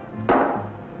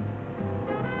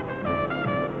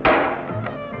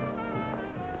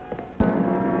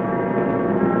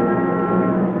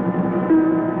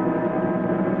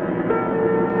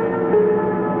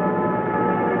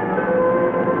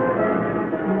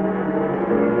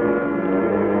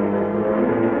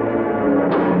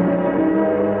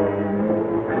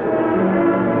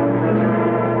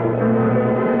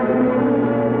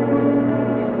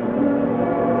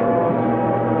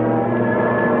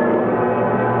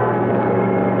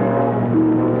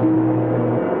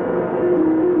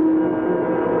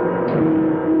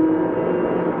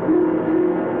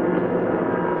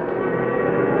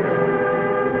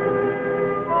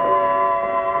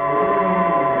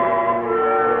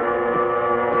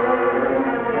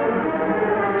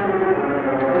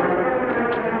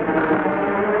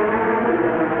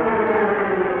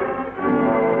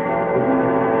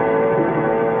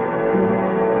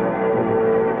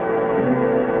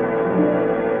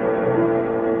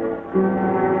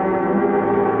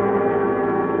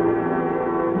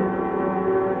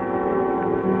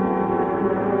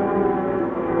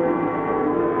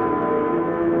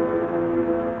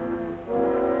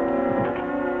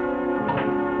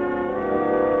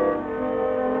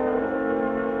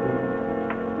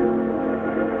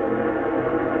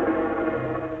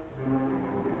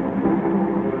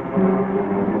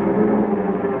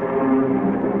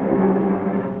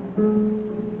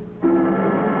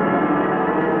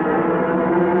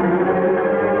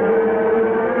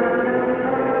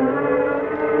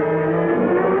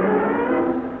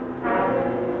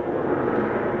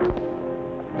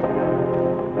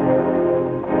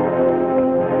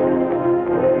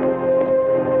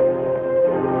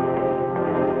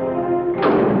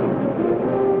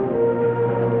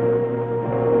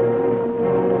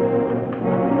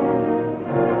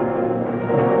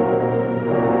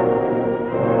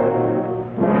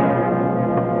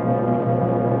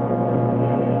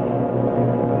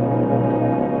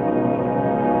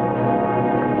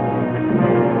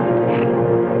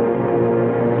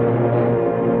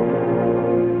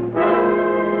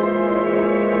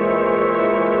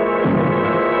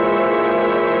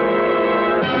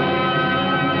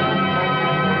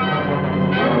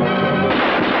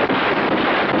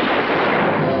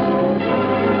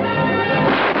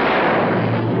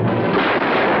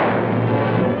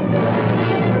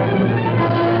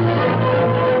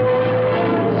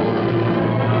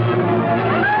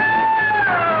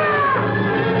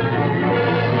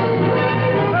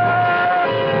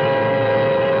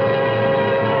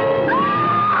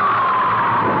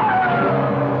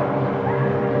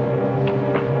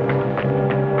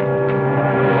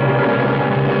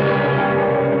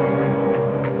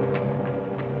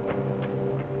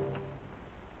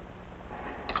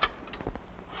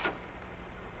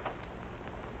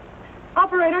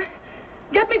 Operator,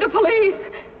 get me the police.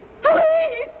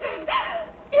 Police!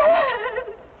 Yes!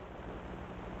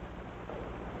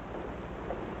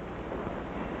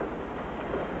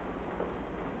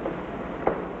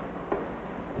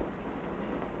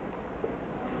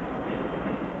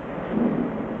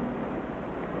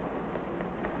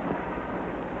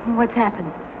 What's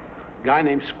happened? Guy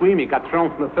named Squeamy got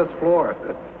thrown from the 5th floor.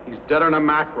 He's deader than a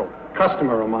mackerel.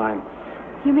 Customer of mine.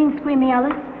 You mean Squeamy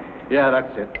Ellis? Yeah,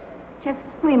 that's it. Just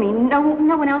Squeamy.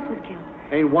 No one else was killed.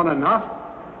 Ain't one enough?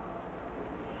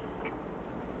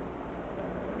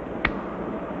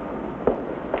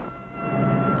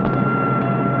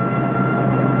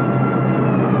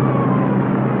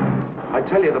 I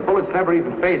tell you, the bullets never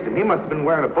even phased him. He must have been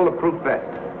wearing a bulletproof vest.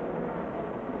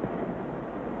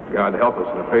 God help us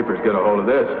when the papers get a hold of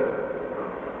this.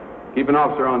 Keep an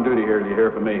officer on duty here till you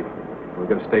hear from me. We'll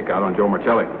get a stakeout on Joe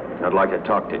Marcelli. I'd like to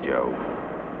talk to Joe.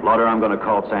 Lauder, I'm going to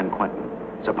call San Quentin.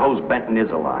 Suppose Benton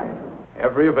is alive.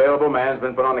 Every available man's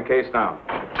been put on the case now.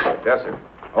 Yes, sir.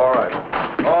 All right.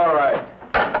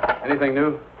 Anything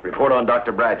new? Report on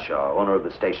Dr. Bradshaw, owner of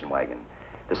the station wagon.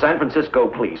 The San Francisco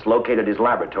police located his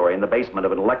laboratory in the basement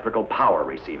of an electrical power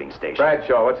receiving station.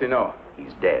 Bradshaw, what's he know?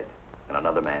 He's dead. And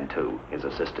another man, too, his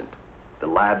assistant. The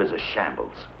lab is a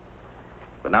shambles.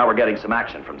 But now we're getting some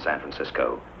action from San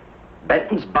Francisco.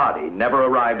 Benton's body never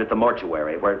arrived at the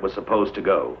mortuary where it was supposed to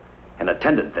go. An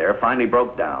attendant there finally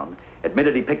broke down,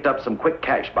 admitted he picked up some quick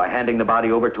cash by handing the body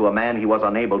over to a man he was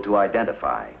unable to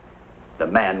identify. The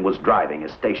man was driving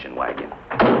a station wagon.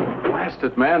 Blast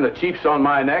it, man. The chief's on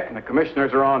my neck, and the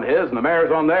commissioners are on his, and the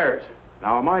mayor's on theirs.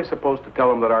 Now, am I supposed to tell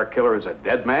them that our killer is a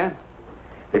dead man?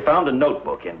 They found a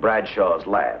notebook in Bradshaw's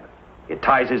lab. It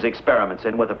ties his experiments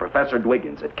in with a Professor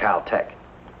Dwiggins at Caltech.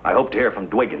 I hope to hear from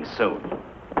Dwiggins soon.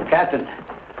 Captain,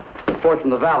 report from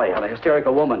the valley on a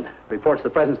hysterical woman. Reports the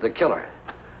presence of the killer.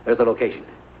 There's the location.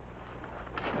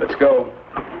 Let's go.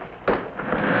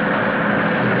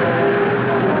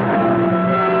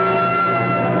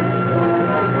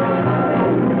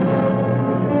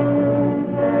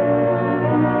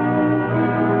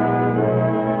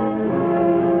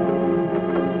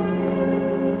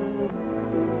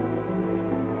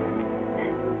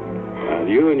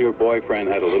 You and your boyfriend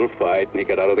had a little fight, and he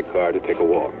got out of the car to take a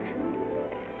walk.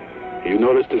 You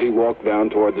noticed as he walked down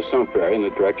toward the sump area in the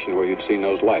direction where you'd seen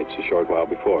those lights a short while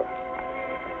before.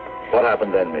 What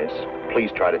happened then, miss?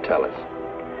 Please try to tell us.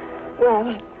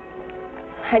 Well,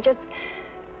 I just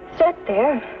sat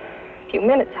there a few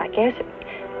minutes, I guess.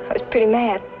 I was pretty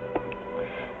mad.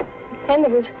 Then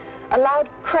there was a loud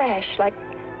crash, like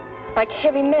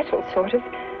heavy metal, sort of,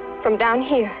 from down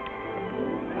here.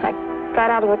 I got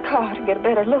out of the car to get a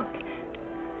better look.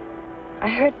 I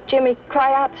heard Jimmy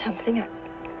cry out something.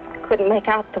 I couldn't make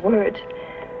out the words.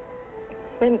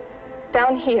 Then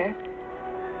down here,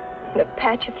 in a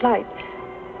patch of light,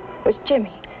 was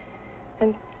Jimmy.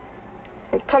 And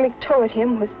coming toward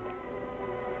him was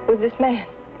this man.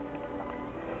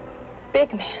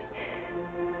 Big man.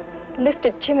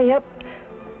 Lifted Jimmy up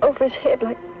over his head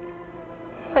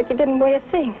like he didn't weigh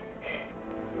a thing.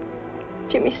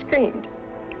 Jimmy screamed.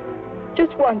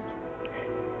 Just once,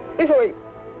 before he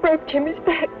broke Jimmy's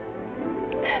back.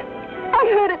 I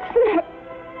heard it snap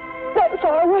that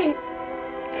far away.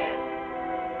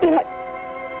 Then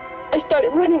I started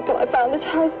running till I found this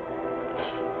house.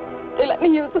 They let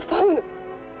me use the phone.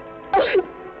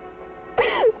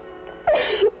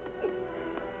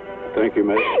 Thank you,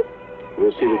 mate.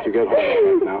 We'll see that you get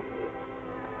home now.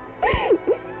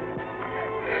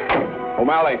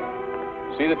 O'Malley,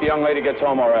 see that the young lady gets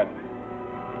home all right.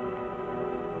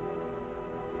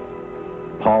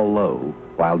 Paul Lowe,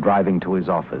 while driving to his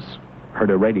office, heard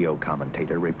a radio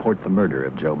commentator report the murder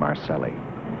of Joe Marcelli.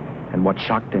 And what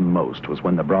shocked him most was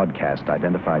when the broadcast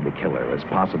identified the killer as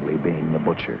possibly being the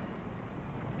butcher.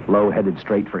 Lowe headed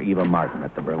straight for Eva Martin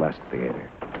at the Burlesque Theater.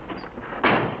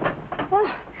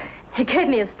 Oh, you gave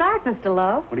me a start, Mr.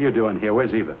 Lowe. What are you doing here?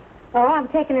 Where's Eva? Oh, I'm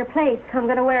taking her place. I'm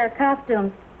going to wear her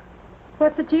costume.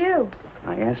 What's it to you?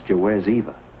 I asked you, where's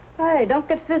Eva? Hey, don't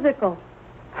get physical.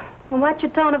 And watch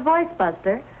your tone of voice,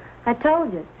 Buster. I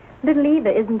told you. Little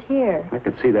Eva isn't here. I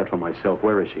could see that for myself.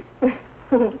 Where is she?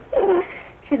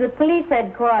 She's at police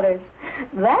headquarters.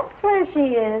 That's where she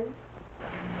is.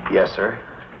 Yes, sir.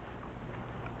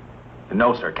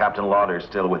 No, sir. Captain Lauder's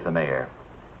still with the mayor.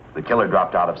 The killer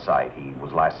dropped out of sight. He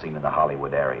was last seen in the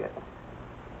Hollywood area.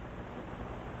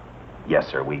 Yes,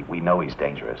 sir. We know he's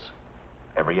dangerous.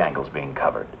 Every angle's being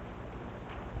covered.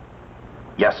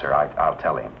 Yes, sir. I'll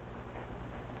tell him.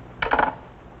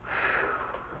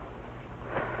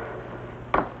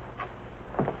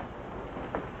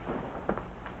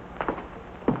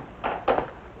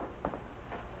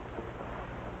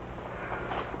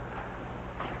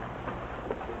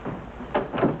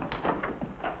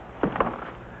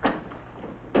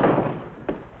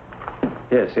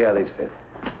 Yeah, see how these fit.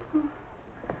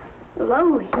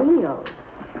 Low heels.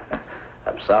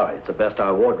 I'm sorry. It's the best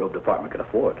our wardrobe department can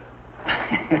afford.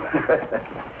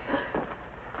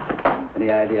 Any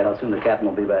idea how soon the captain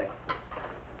will be back?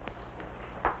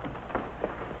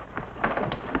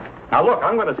 Now, look,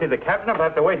 I'm going to see the captain. I'll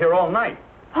have to wait here all night.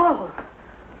 Oh.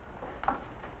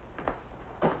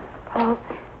 Oh,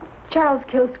 Charles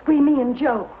killed Squeamy and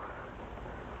Joe.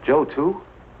 Joe, too?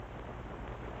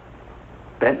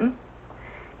 Benton?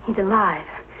 He's alive.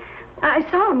 I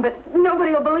saw him, but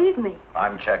nobody will believe me.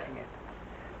 I'm checking it.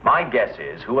 My guess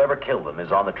is whoever killed them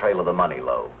is on the trail of the money,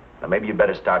 Lowe. Now, maybe you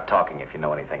better start talking if you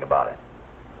know anything about it.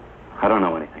 I don't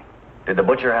know anything. Did the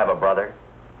butcher have a brother?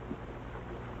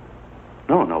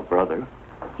 No brother.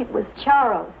 It was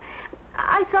Charles.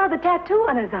 I saw the tattoo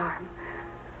on his arm.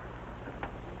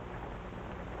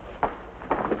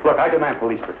 Look, I demand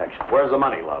police protection. Where's the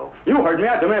money, Lowe? You heard me.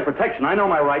 I demand protection. I know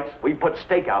my rights. We put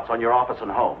stakeouts on your office and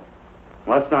home.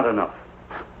 Well, that's not enough.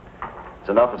 It's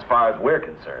enough as far as we're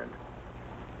concerned.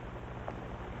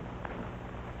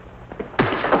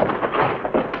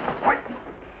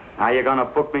 Now you gonna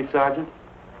book me, Sergeant?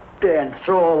 Then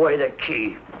throw away the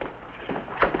key.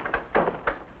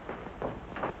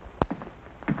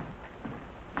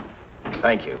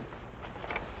 Thank you.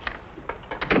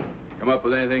 Come up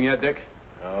with anything yet, Dick?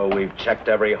 Oh, we've checked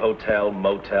every hotel,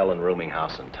 motel, and rooming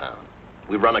house in town.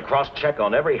 We've run a cross-check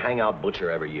on every hangout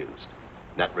Butcher ever used.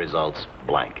 Net results,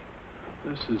 blank.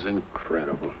 This is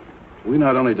incredible. We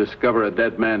not only discover a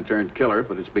dead man turned killer,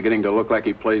 but it's beginning to look like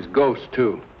he plays ghost,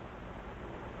 too.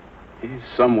 He's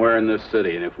somewhere in this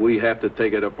city, and if we have to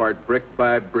take it apart brick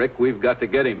by brick, we've got to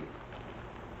get him.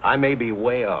 I may be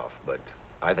way off, but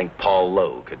I think Paul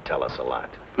Lowe could tell us a lot.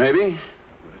 Maybe,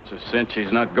 but it's a cinch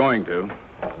he's not going to.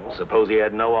 Well, suppose he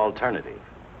had no alternative.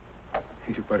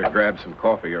 You better grab some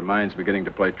coffee. Your mind's beginning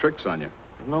to play tricks on you.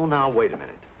 No, now, wait a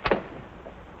minute.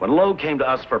 When Lowe came to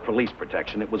us for police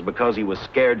protection, it was because he was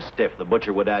scared stiff the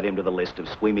Butcher would add him to the list of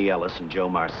Squeamy Ellis and Joe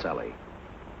Marcelli.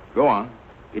 Go on.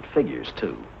 It figures,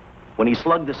 too. When he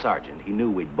slugged the sergeant, he knew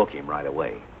we'd book him right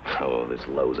away. Oh, this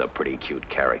Lowe's a pretty cute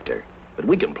character. But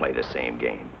we can play the same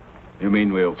game. You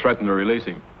mean we'll threaten to release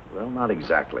him? Well, not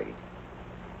exactly.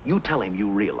 You tell him you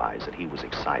realize that he was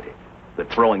excited,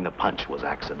 that throwing the punch was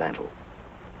accidental.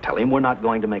 Tell him we're not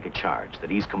going to make a charge, that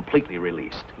he's completely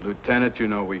released. Lieutenant, you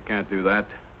know we can't do that.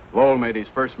 Lowell made his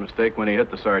first mistake when he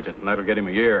hit the sergeant, and that'll get him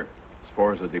a year. As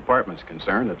far as the department's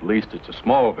concerned, at least it's a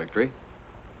small victory.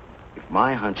 If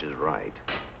my hunch is right,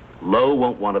 Lowe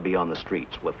won't want to be on the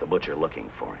streets with the Butcher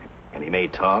looking for him. And he may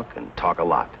talk, and talk a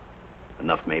lot.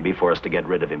 Enough maybe for us to get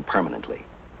rid of him permanently.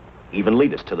 Even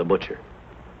lead us to the Butcher.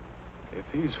 If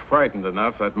he's frightened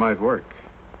enough, that might work.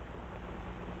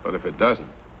 But if it doesn't...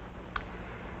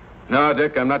 No,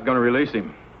 Dick, I'm not going to release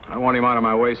him. I want him out of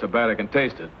my way so bad I can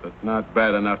taste it, but not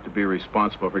bad enough to be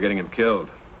responsible for getting him killed.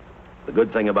 The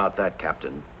good thing about that,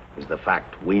 Captain, is the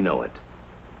fact we know it,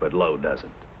 but Lowe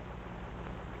doesn't.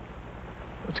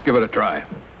 Let's give it a try.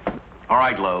 All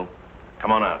right, Lowe.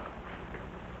 Come on out.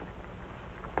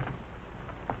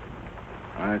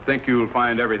 I think you'll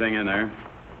find everything in there.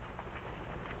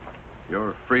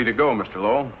 You're free to go, Mr.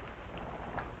 Lowell.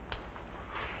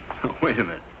 Wait a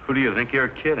minute. Who do you think you're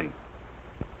kidding?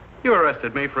 You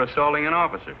arrested me for assaulting an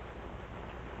officer.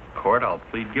 Court, I'll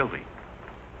plead guilty.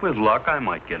 With luck, I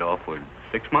might get off with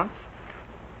 6 months.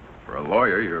 For a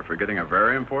lawyer, you're forgetting a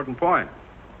very important point.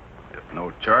 If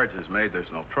no charge is made,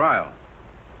 there's no trial.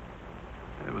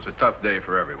 It was a tough day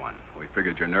for everyone. We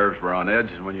figured your nerves were on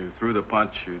edge, and when you threw the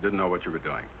punch, you didn't know what you were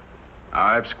doing.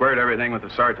 I've squared everything with the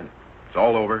sergeant. It's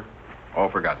all over, all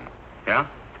forgotten. Yeah?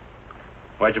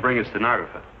 Why'd you bring a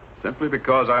stenographer? Simply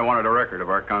because I wanted a record of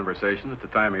our conversation at the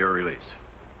time of your release.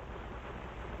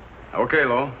 Okay,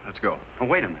 Lowell, let's go. Oh,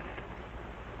 wait a minute.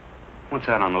 Once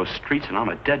out on those streets and I'm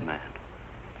a dead man.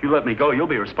 If you let me go, you'll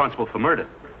be responsible for murder.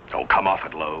 Oh, come off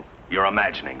it, Lowe. You're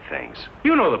imagining things.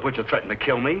 You know the Butcher threatened to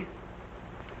kill me.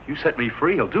 If you set me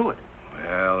free, he'll do it.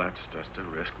 Well, that's just a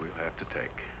risk we'll have to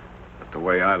take. But the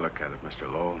way I look at it, Mr.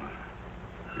 Lowell,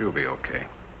 you'll be okay.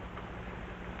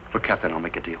 Look, Captain, I'll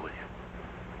make a deal with you.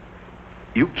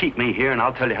 You keep me here, and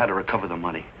I'll tell you how to recover the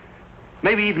money.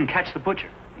 Maybe even catch the Butcher.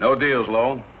 No deals,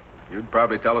 Lowell. You'd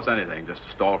probably tell us anything just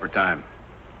to stall for time.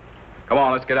 Come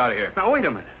on, let's get out of here. Now, wait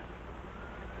a minute.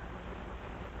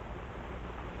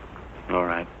 All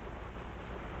right.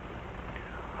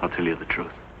 I'll tell you the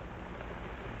truth.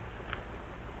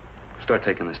 Start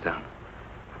taking this down.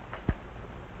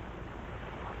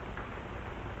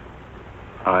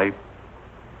 I,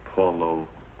 Paul Lowe,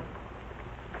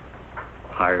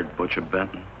 hired Butcher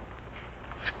Benton,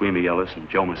 Squeamy Ellis, and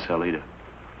Joe Marcelli to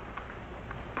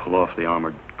pull off the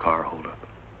armored car holdup.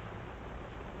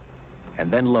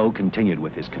 And then Lowe continued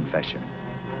with his confession.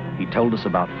 He told us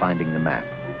about finding the map.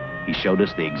 He showed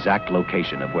us the exact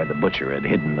location of where the Butcher had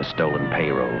hidden the stolen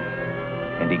payroll.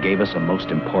 And he gave us a most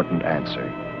important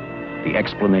answer. The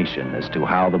explanation as to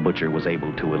how the Butcher was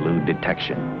able to elude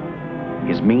detection.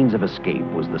 His means of escape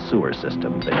was the sewer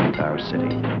system beneath our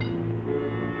city.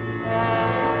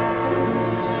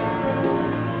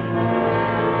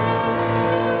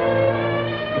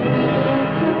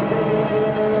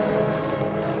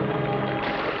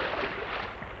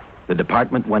 The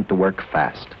department went to work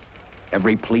fast.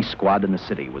 Every police squad in the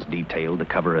city was detailed to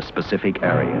cover a specific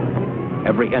area.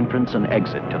 Every entrance and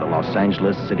exit to the Los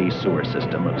Angeles city sewer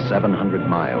system of 700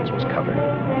 miles was covered.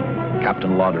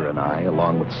 Captain Lauder and I,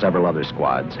 along with several other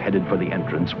squads, headed for the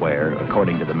entrance where,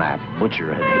 according to the map,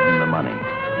 Butcher had hidden the money.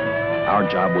 Our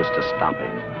job was to stop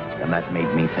him, and that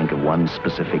made me think of one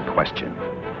specific question.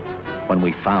 When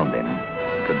we found him,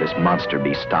 could this monster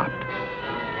be stopped?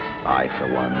 I,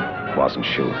 for one, wasn't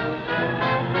sure.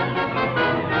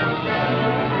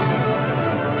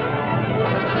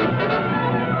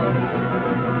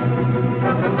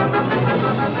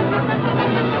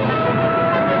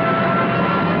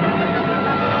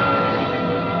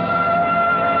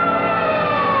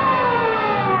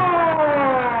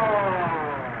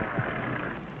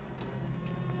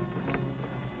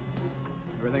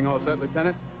 Everything all set,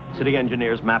 Lieutenant? City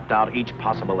engineers mapped out each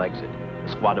possible exit.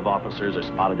 A squad of officers are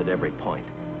spotted at every point.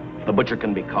 If the butcher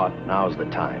can be caught, now's the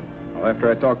time. Well,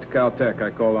 after I talked to Caltech, I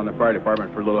called on the fire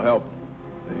department for a little help.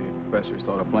 The professors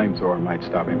thought a flamethrower might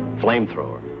stop him.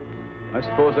 Flamethrower? I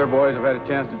suppose our boys have had a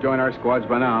chance to join our squads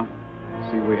by now.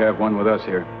 See, we have one with us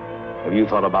here. Have you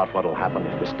thought about what'll happen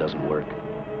if this doesn't work?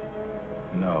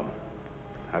 No.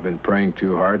 I've been praying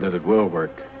too hard that it will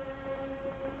work.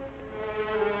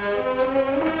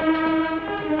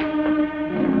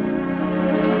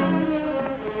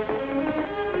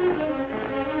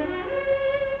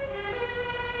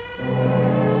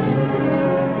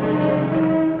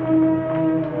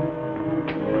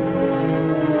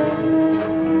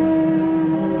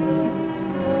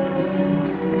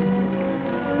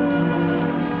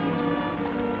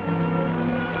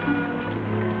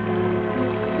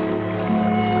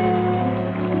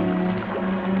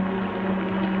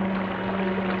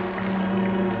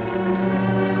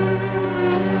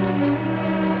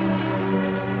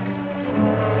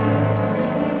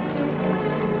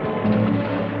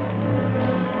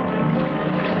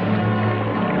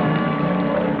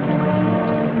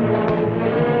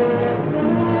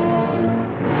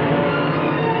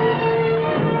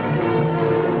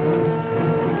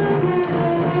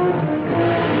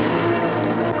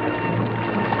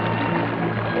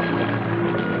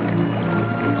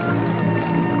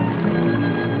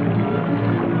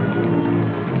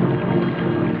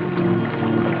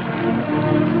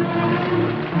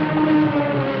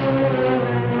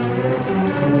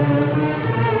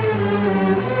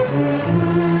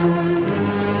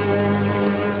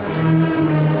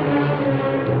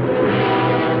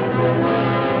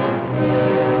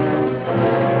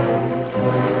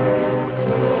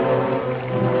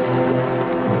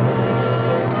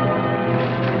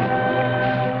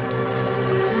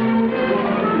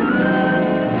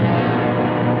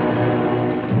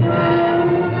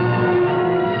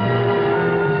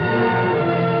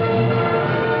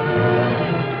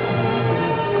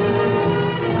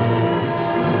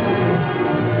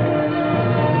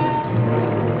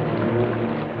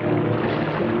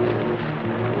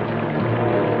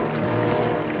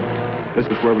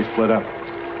 This is where we split up.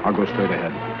 I'll go straight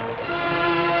ahead.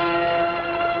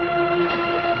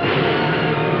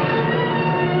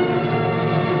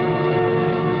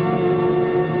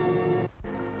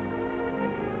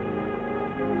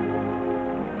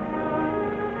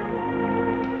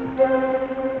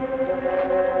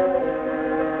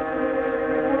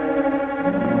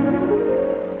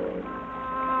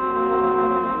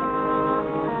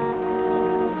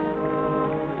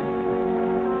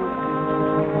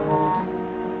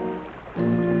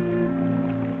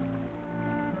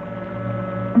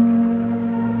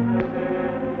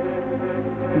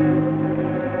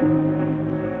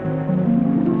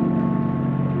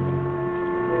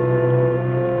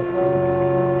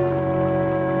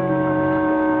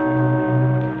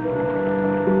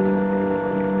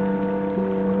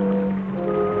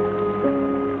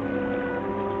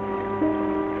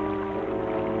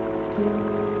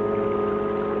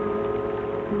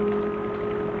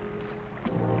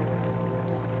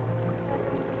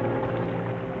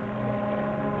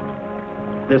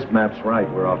 This map's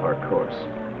right. We're off our course.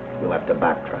 We'll have to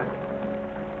backtrack.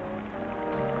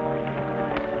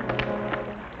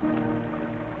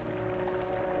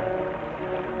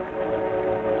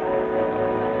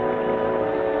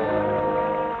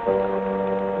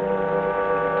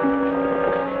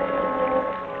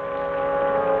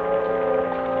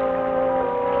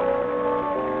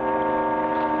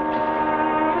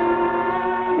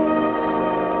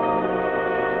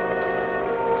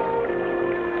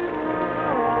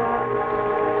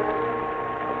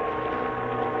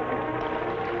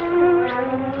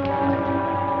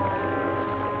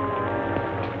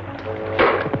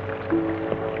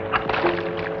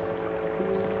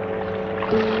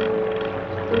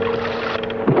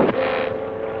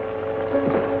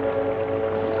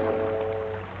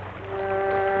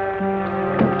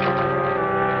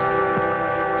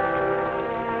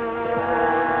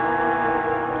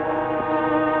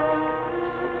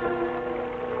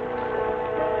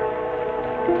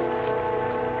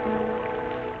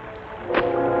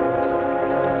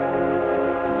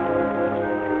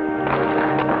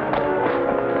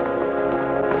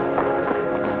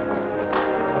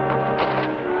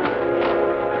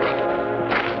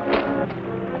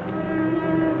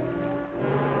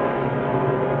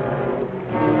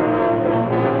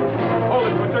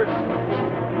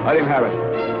 Let him have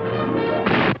it.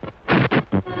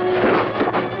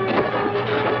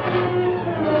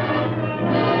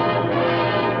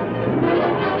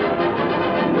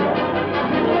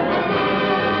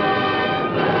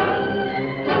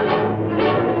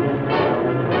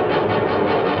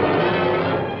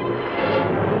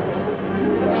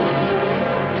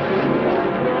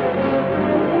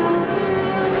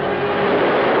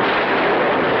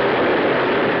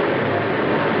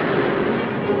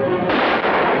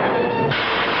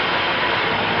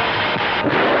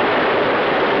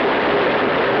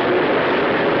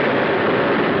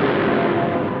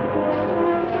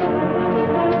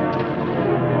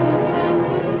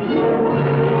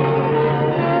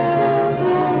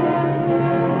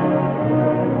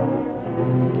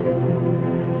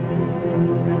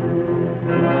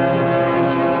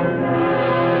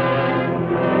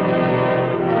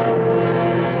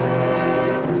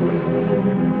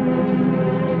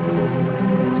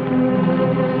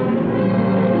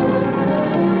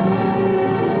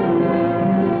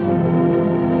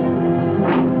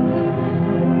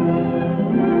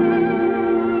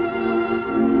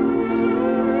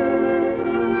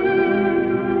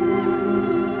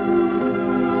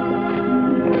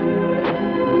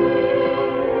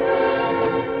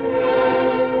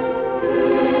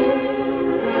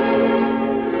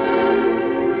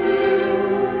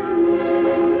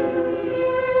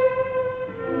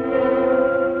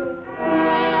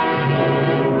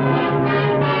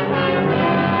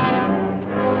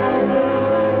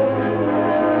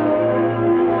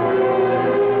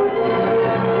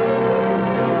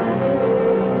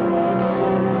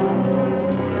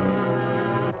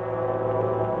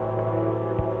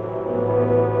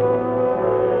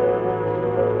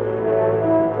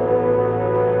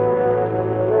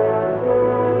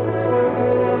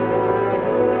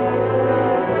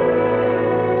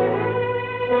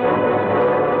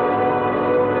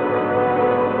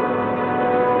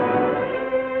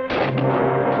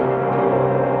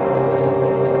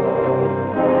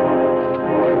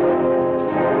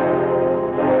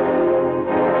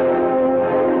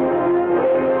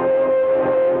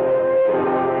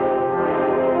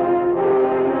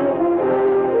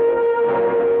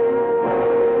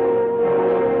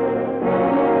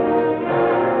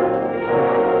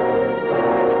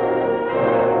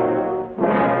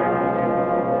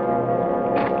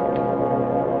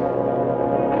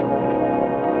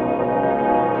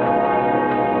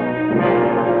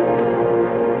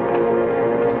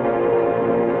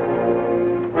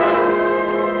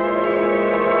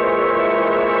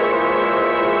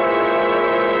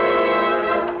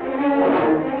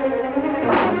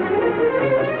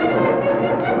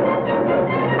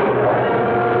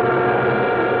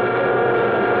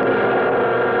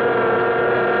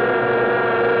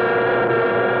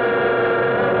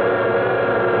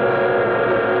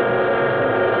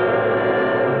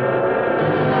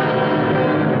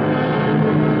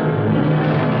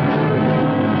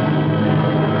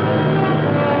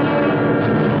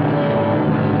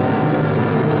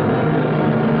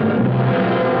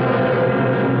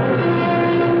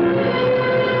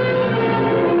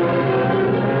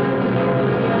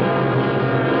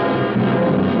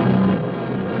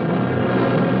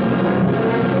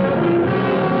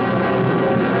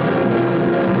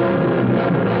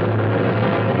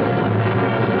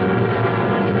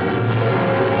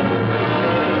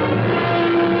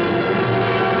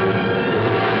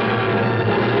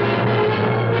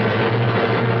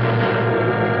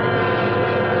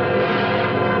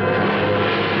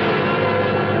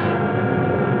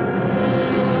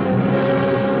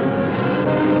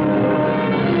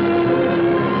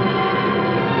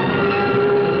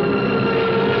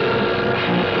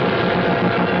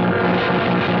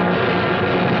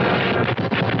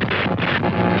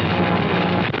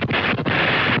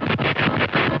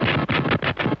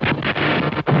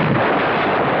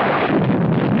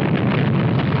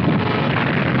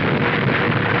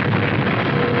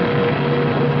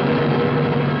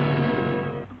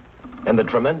 And the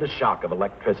tremendous shock of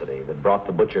electricity that brought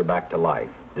the butcher back to life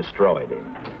destroyed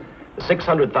him. The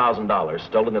 $600,000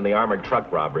 stolen in the armored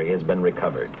truck robbery has been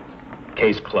recovered.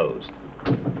 Case closed.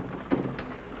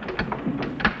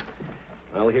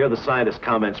 Well, here are the scientist's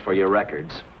comments for your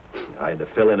records. I had to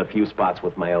fill in a few spots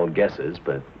with my own guesses,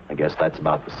 but I guess that's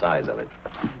about the size of it.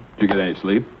 Did you get any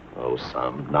sleep? Oh,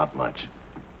 some. Not much.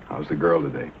 How's the girl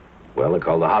today? Well, I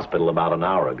called the hospital about an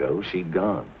hour ago. She'd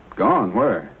gone. Gone?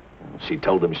 Where? She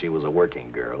told them she was a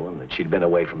working girl and that she'd been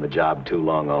away from the job too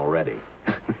long already.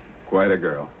 Quite a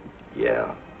girl.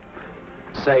 Yeah.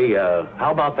 Say, how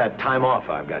about that time off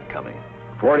I've got coming?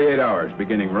 48 hours,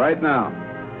 beginning right now.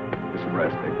 Get some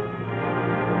rest, Dick.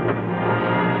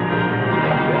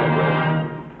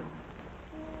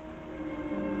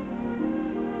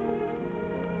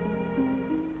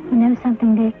 You know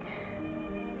something, Dick?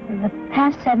 The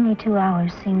past 72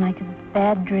 hours seem like a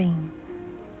bad dream.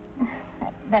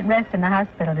 That rest in the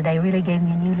hospital today really gave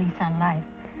me a new lease on life.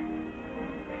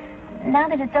 Now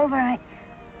that it's over, I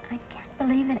can't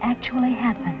believe it actually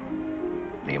happened.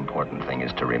 The important thing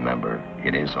is to remember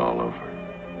it is all over.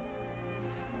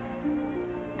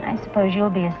 I suppose you'll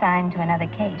be assigned to another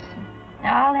case.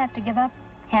 I'll have to give up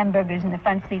hamburgers in the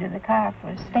front seat of the car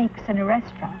for steaks in a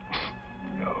restaurant.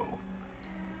 No.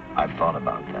 I've thought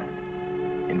about that.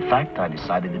 In fact, I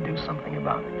decided to do something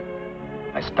about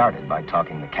it. I started by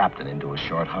talking the captain into a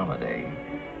short holiday.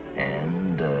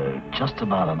 And just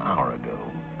about an hour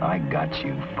ago, I got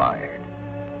you fired.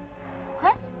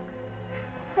 What?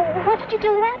 What did you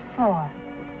do that for?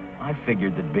 I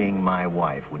figured that being my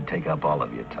wife would take up all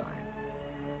of your time.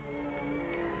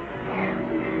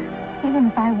 Even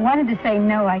if I wanted to say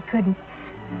no, I couldn't.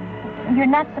 You're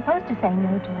not supposed to say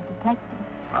no to a detective.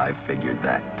 I figured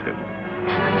that,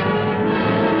 too.